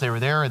visits, they were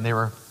there, and they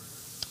were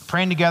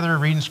praying together,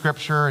 reading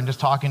scripture, and just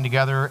talking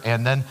together.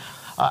 And then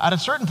at a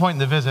certain point in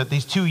the visit,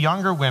 these two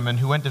younger women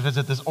who went to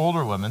visit this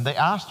older woman, they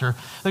asked her,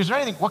 "Is there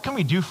anything, what can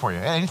we do for you?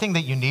 Anything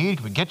that you need?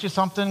 Can we get you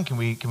something? Can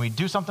we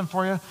do something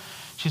for you?"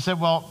 She said,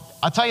 "Well,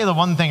 I'll tell you the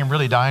one thing I'm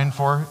really dying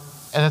for,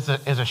 and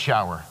is a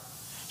shower."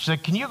 She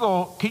said, could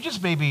you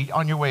just maybe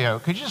on your way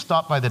out, could you just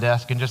stop by the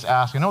desk and just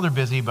ask? I know they're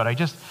busy, but I've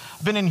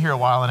been in here a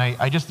while, and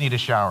I just need a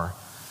shower.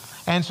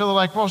 And so they're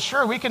like, "Well,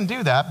 sure, we can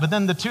do that." But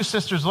then the two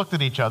sisters looked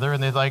at each other,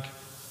 and they're like,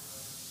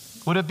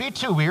 "Would it be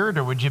too weird,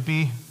 or would you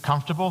be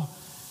comfortable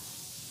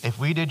if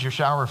we did your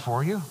shower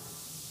for you?"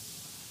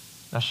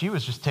 Now, she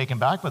was just taken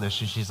back by this.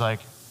 She's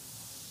like,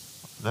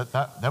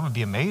 that would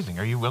be amazing.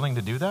 Are you willing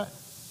to do that?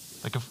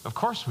 Like, of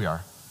course we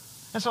are.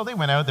 And so they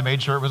went out, they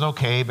made sure it was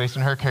okay based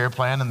on her care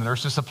plan, and the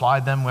nurses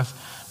supplied them with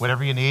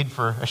whatever you need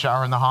for a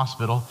shower in the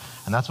hospital.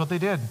 And that's what they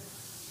did.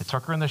 They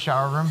took her in the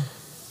shower room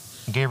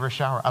and gave her a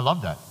shower. I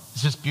love that.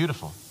 It's just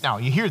beautiful. Now,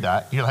 you hear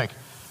that, you're like,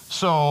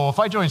 so if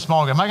I join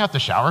small group, am I going to have to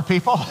shower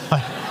people?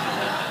 Like,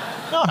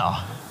 no.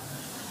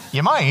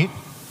 You might.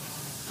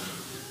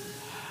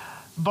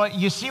 But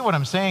you see what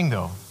I'm saying,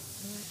 though.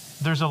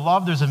 There's a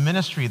love, there's a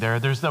ministry there,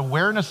 there's the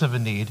awareness of a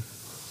need,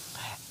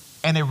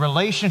 and a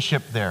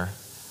relationship there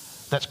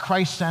that's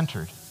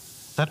Christ-centered,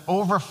 that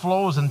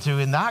overflows into,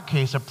 in that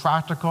case, a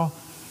practical,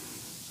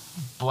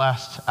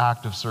 blessed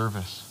act of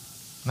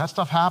service. And that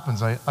stuff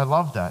happens. I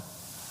love that.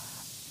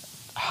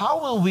 How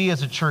will we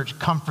as a church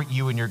comfort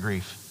you in your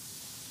grief?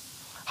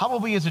 How will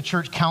we as a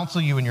church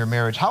counsel you in your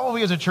marriage? How will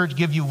we as a church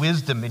give you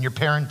wisdom in your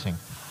parenting?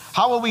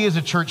 How will we as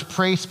a church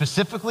pray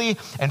specifically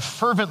and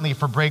fervently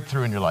for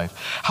breakthrough in your life?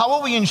 How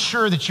will we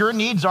ensure that your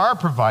needs are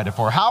provided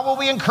for? How will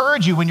we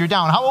encourage you when you're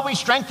down? How will we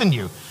strengthen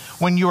you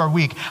when you are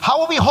weak? How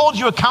will we hold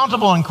you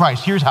accountable in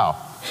Christ? Here's how.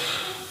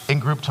 In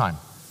group time.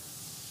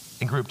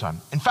 In group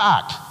time. In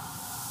fact,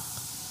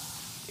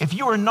 if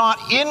you are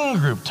not in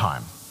group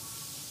time,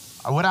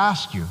 I would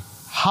ask you,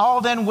 how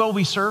then will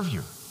we serve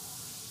you?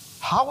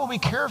 How will we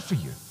care for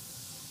you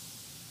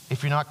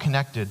if you're not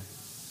connected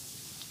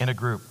in a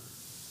group?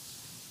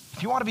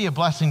 If you want to be a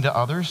blessing to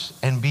others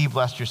and be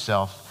blessed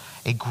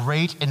yourself, a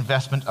great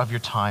investment of your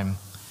time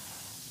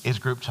is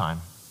group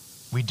time.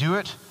 We do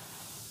it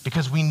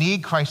because we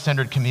need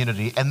Christ-centered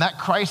community, and that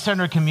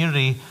Christ-centered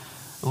community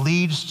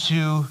leads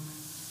to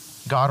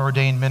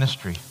God-ordained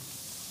ministry.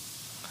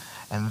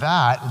 And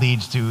that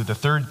leads to the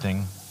third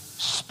thing,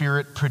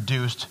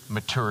 Spirit-produced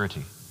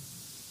maturity.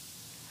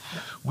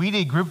 We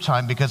need group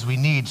time because we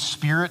need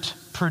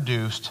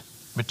Spirit-produced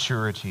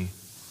maturity.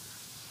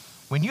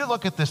 When you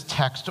look at this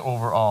text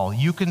overall,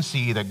 you can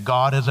see that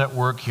God is at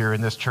work here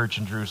in this church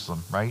in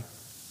Jerusalem, right?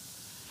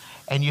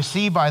 And you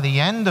see by the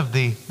end of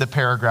the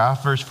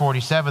paragraph, verse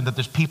 47, that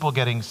there's people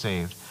getting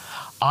saved.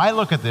 I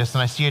look at this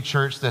and I see a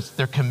church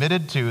they're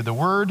committed to the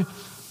word,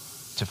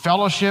 to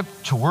fellowship,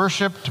 to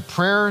worship, to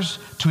prayers,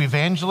 to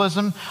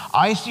evangelism.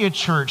 I see a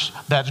church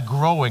that's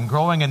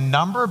growing in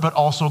number, but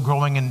also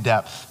growing in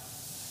depth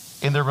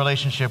in their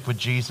relationship with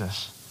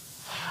Jesus.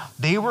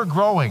 They were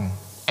growing.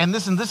 And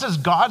this is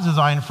God's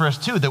design for us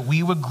too, that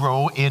we would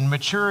grow in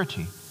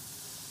maturity.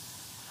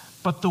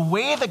 But the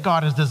way that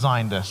God has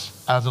designed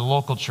us as a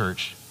local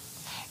church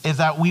is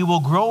that we will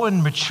grow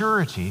in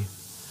maturity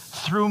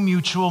through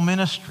mutual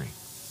ministry.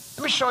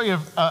 Let me show you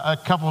a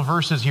couple of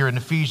verses here in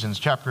Ephesians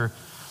chapter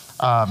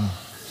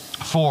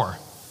 4.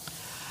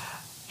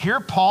 Here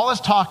Paul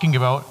is talking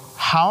about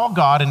how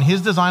God, in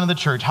his design of the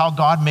church, how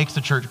God makes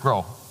the church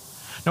grow.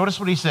 Notice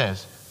what he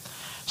says.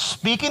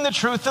 Speaking the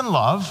truth in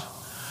love,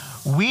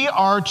 we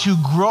are to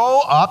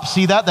grow up,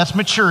 see that? That's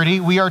maturity.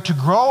 We are to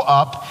grow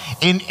up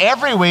in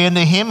every way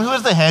into him who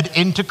is the head,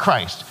 into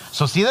Christ.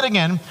 So see that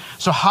again.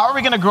 So how are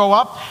we going to grow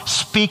up?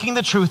 Speaking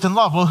the truth in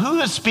love. Well,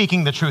 who is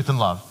speaking the truth in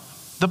love?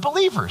 the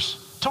believers,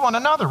 to one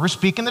another. We're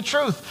speaking the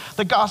truth,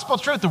 the gospel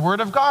truth, the word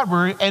of God.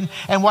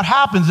 And what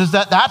happens is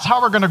that's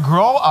how we're going to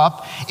grow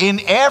up in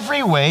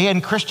every way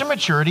in Christian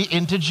maturity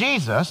into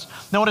Jesus.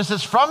 Notice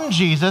it's from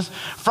Jesus,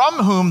 from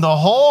whom the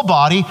whole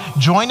body,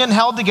 joined and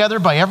held together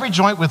by every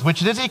joint with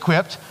which it is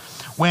equipped,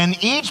 when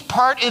each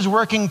part is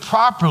working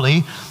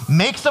properly,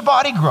 makes the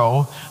body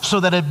grow so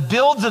that it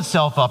builds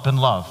itself up in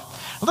love.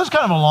 Well, this is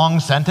kind of a long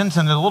sentence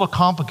and a little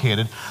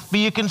complicated, but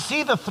you can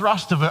see the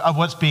thrust of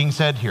what's being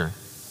said here.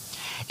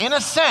 In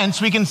a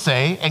sense, we can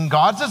say, in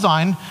God's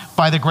design,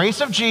 by the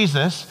grace of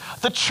Jesus,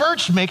 the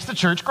church makes the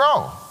church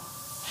grow.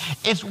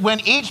 It's when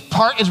each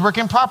part is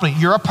working properly.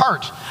 You're a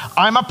part.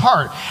 I'm a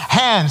part.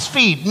 Hands,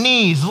 feet,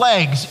 knees,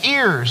 legs,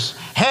 ears,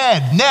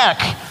 head, neck,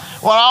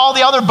 well, all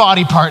the other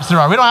body parts there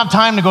are. We don't have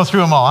time to go through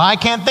them all. I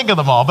can't think of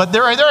them all, but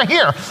they're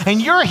here, and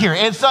you're here.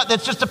 It's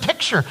just a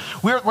picture.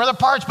 We're the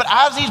parts, but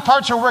as these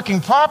parts are working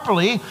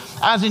properly,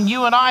 as in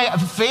you and I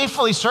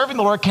faithfully serving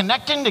the Lord,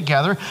 connecting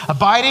together,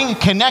 abiding,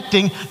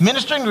 connecting,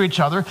 ministering to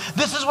each other,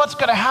 this is what's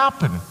going to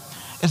happen,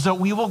 is that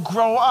we will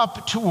grow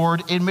up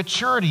toward in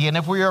maturity. And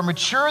if we are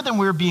mature, then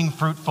we're being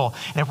fruitful.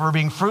 And if we're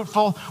being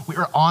fruitful, we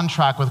are on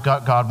track with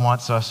what God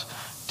wants us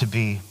to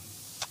be.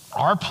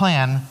 Our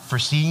plan for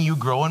seeing you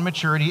grow in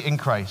maturity in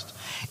Christ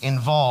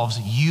involves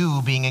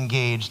you being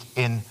engaged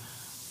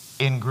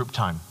in group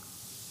time.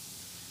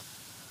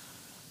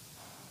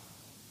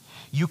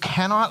 You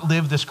cannot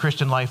live this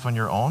Christian life on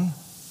your own,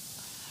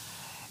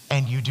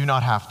 and you do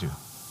not have to.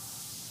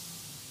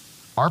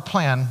 Our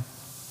plan,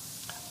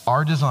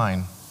 our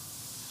design,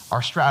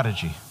 our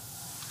strategy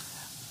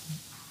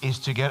is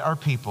to get our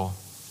people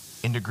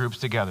into groups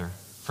together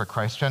for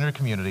Christ-centered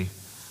community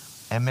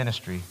and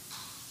ministry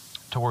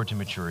towards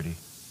maturity.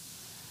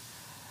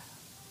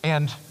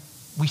 And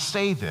we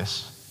say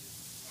this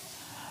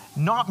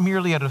not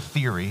merely out of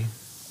theory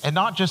and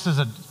not just as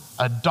a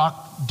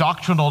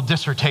doctrinal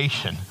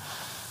dissertation,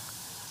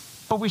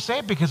 but we say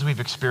it because we've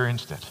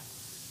experienced it.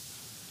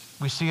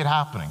 We see it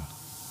happening,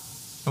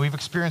 and we've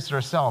experienced it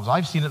ourselves.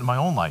 I've seen it in my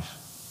own life.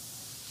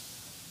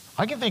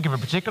 I can think of a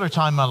particular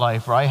time in my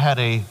life where I had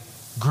a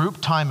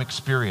group time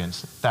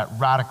experience that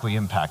radically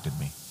impacted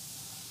me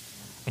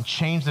and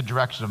changed the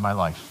direction of my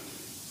life.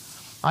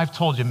 I've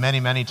told you many,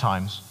 many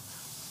times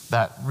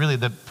that really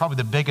probably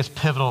the biggest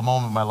pivotal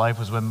moment in my life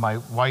was when my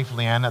wife,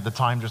 Leanne, at the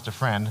time just a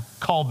friend,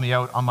 called me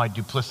out on my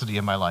duplicity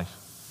in my life.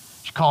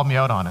 She called me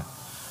out on it.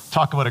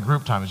 Talk about a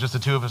group time. It's just the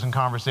two of us in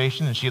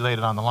conversation, and she laid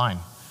it on the line.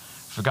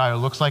 For a guy who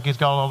looks like he's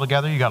got it all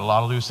together, you got a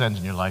lot of loose ends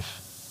in your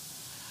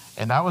life.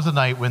 And that was the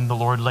night when the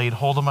Lord laid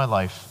hold of my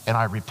life, and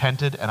I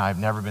repented, and I've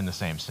never been the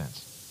same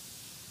since.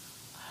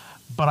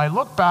 But I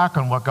look back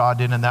on what God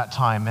did in that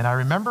time, and I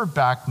remember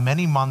back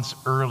many months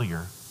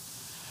earlier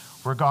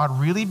where God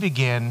really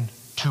began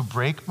to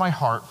break my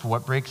heart for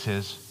what breaks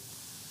his,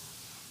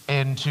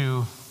 and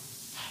to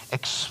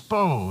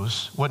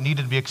expose what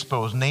needed to be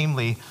exposed,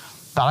 namely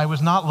that I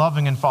was not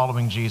loving and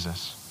following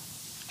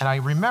Jesus. And I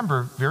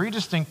remember very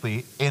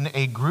distinctly in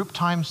a group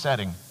time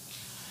setting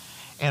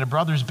in a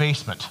brother's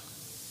basement.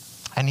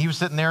 And he was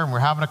sitting there and we're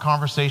having a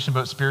conversation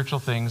about spiritual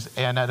things.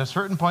 And at a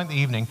certain point in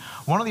the evening,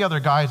 one of the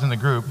other guys in the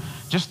group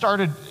just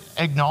started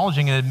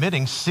acknowledging and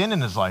admitting sin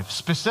in his life,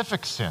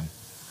 specific sin.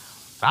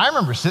 I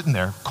remember sitting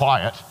there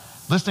quiet,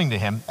 listening to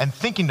him and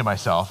thinking to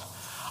myself,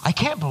 I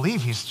can't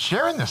believe he's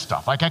sharing this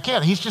stuff. Like I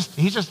can't, he's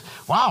just,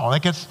 wow.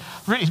 Like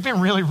he's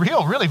being really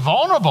real, really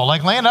vulnerable,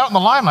 like laying out in the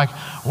line, like,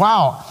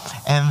 wow.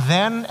 And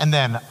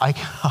then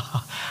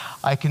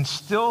I could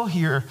still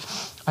hear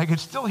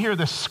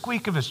the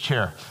squeak of his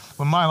chair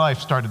when my life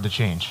started to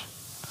change.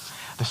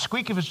 The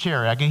squeak of his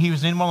chair. He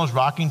was in one of those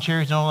rocking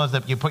chairs, you know, those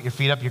that you put your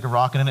feet up, you can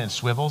rock it in it, and it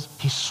swivels.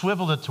 He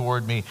swiveled it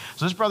toward me.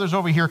 So this brother's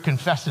over here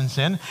confessing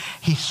sin.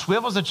 He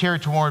swivels the chair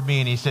toward me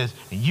and he says,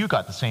 and you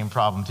got the same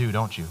problem too,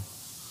 don't you?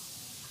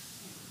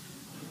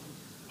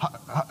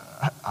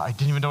 I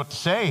didn't even know what to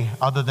say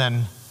other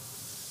than,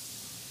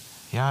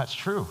 yeah, it's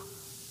true.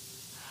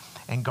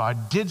 And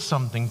God did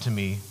something to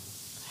me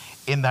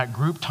in that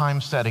group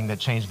time setting that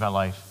changed my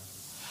life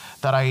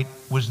that I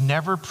was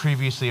never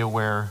previously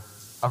aware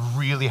of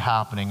really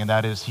happening, and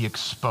that is he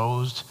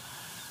exposed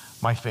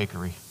my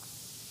fakery,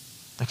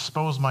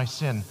 exposed my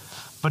sin,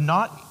 but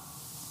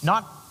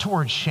not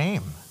towards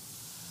shame,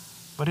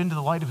 but into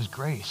the light of his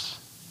grace.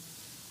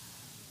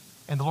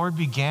 And the Lord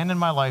began in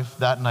my life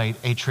that night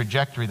a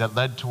trajectory that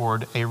led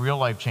toward a real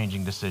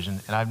life-changing decision,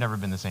 and I've never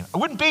been the same. I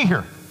wouldn't be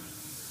here,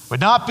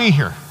 would not be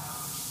here.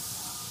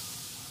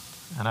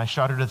 And I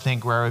shudder to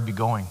think where I would be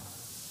going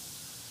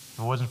if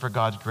it wasn't for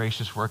God's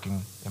gracious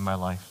working in my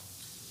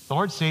life. The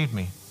Lord saved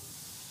me.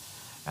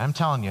 And I'm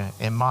telling you,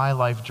 in my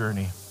life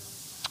journey,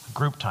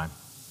 group time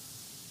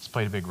has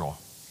played a big role.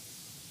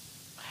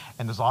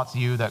 And there's lots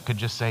of you that could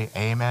just say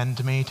amen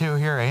to me too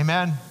here.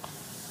 Amen.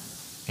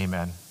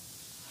 Amen.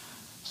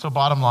 So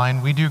bottom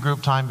line, we do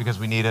group time because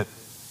we need it.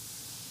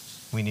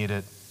 We need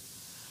it.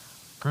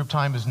 Group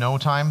time is no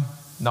time,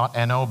 not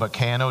N-O, but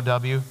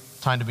K-N-O-W.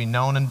 Time to be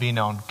known and be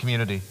known,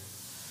 community.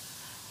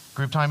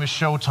 Group time is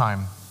show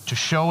time, to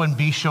show and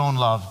be shown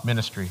love,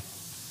 ministry.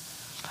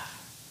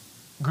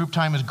 Group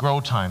time is grow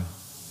time.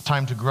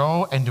 Time to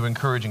grow and to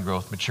encourage in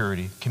growth,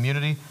 maturity.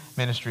 Community,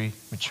 ministry,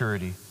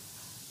 maturity.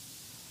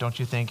 Don't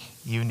you think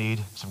you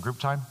need some group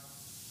time?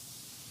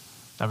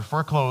 Now, before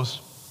I close,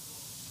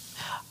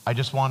 I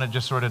just want to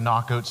just sort of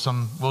knock out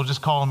some, we'll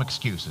just call them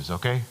excuses,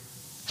 okay?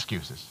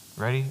 Excuses.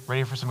 Ready?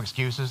 Ready for some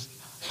excuses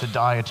to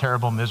die a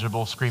terrible,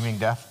 miserable, screaming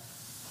death?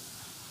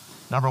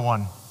 Number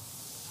one,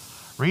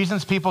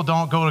 reasons people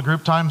don't go to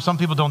group time, some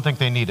people don't think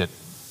they need it.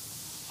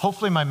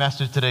 Hopefully my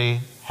message today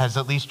has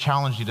at least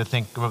challenged you to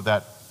think about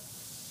that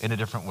in a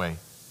different way.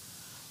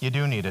 You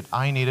do need it.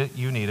 I need it.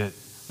 You need it.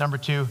 Number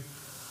two,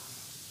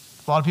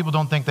 a lot of people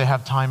don't think they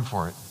have time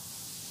for it.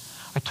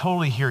 I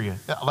totally hear you.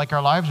 Like,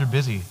 our lives are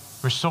busy.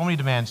 There's so many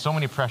demands, so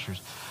many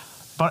pressures.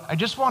 But I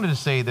just wanted to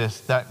say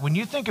this, that when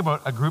you think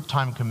about a group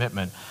time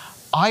commitment,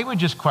 I would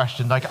just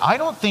question, like, I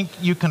don't think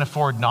you can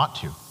afford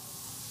not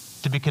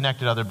to be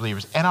connected to other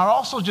believers. And I'll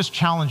also just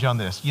challenge you on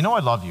this. You know I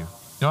love you. You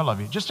know I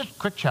love you. Just a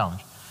quick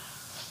challenge.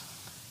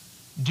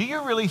 Do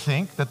you really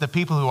think that the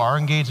people who are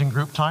engaged in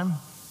group time,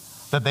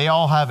 that they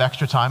all have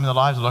extra time in their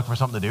lives to look for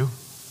something to do?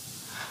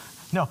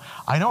 No,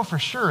 I know for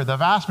sure the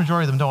vast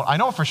majority of them don't. I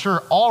know for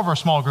sure all of our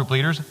small group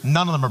leaders,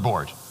 none of them are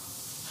bored.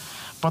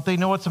 But they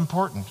know it's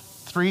important.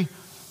 Three,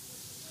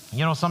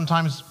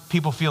 sometimes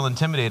people feel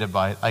intimidated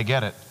by it. I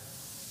get it.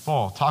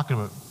 Oh, talking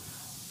about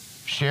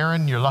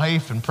sharing your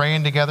life and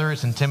praying together,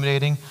 it's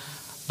intimidating.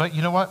 But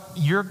you know what?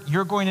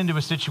 You're going into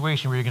a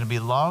situation where you're going to be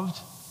loved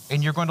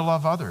and you're going to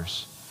love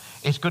others.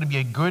 It's going to be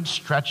a good,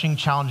 stretching,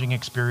 challenging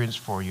experience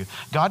for you.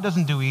 God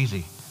doesn't do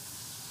easy.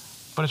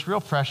 But it's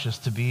real precious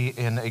to be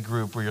in a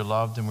group where you're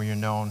loved and where you're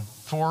known.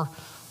 Four,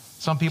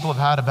 some people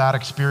have had a bad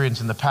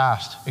experience in the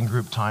past in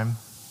group time,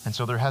 and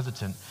so they're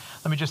hesitant.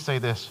 Let me just say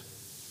this.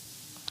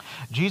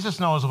 Jesus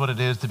knows what it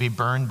is to be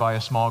burned by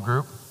a small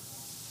group,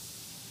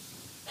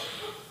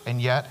 and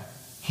yet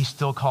he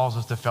still calls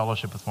us to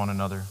fellowship with one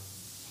another.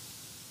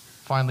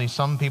 Finally,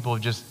 some people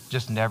have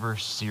just never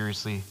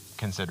seriously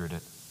considered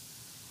it.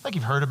 Like,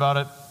 you've heard about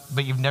it,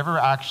 but you've never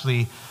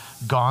actually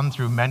gone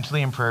through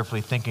mentally and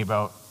prayerfully thinking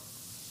about,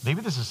 maybe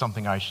this is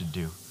something I should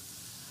do.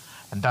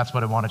 And that's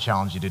what I want to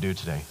challenge you to do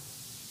today.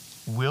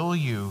 Will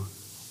you,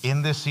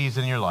 in this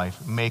season in your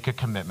life, make a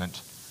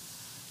commitment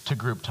to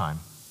group time?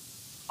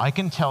 I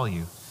can tell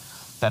you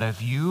that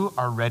if you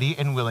are ready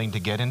and willing to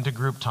get into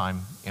group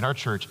time in our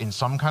church in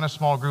some kind of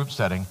small group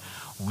setting,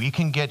 we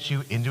can get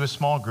you into a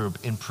small group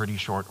in pretty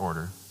short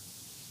order.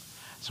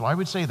 So I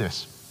would say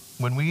this.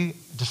 When we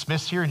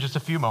dismiss here in just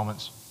a few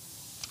moments,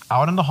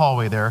 out in the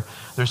hallway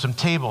there's some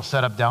tables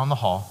set up down the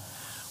hall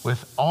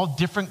with all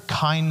different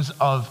kinds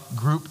of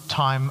group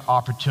time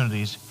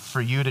opportunities for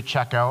you to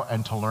check out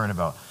and to learn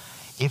about.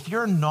 If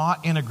you're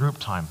not in a group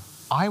time,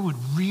 I would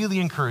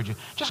really encourage you,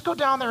 just go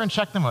down there and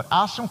check them out.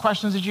 Ask some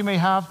questions that you may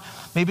have.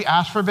 Maybe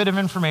ask for a bit of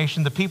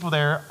information. The people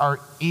there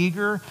are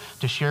eager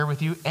to share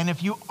with you. And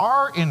if you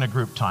are in a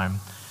group time,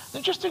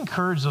 then just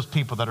encourage those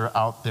people that are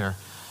out there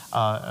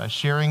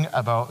sharing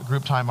about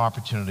group time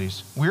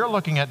opportunities. We're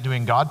looking at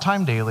doing God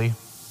Time Daily.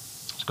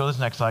 Let's go to this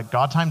next slide.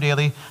 God Time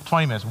Daily,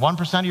 20 minutes,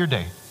 1% of your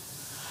day.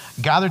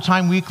 Gather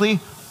Time Weekly,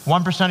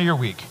 1% of your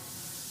week.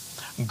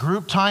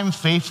 Group Time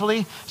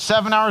Faithfully,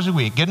 7 hours a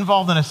week. Get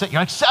involved in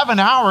you're like, 7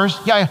 hours?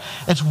 Yeah,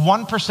 it's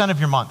 1% of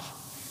your month.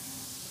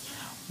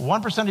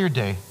 1% of your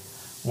day,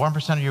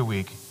 1% of your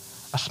week,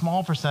 a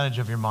small percentage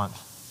of your month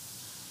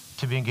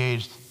to be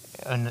engaged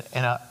in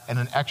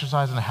an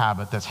exercise and a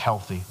habit that's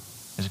healthy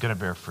is going to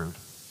bear fruit.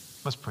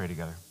 Let's pray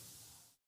together.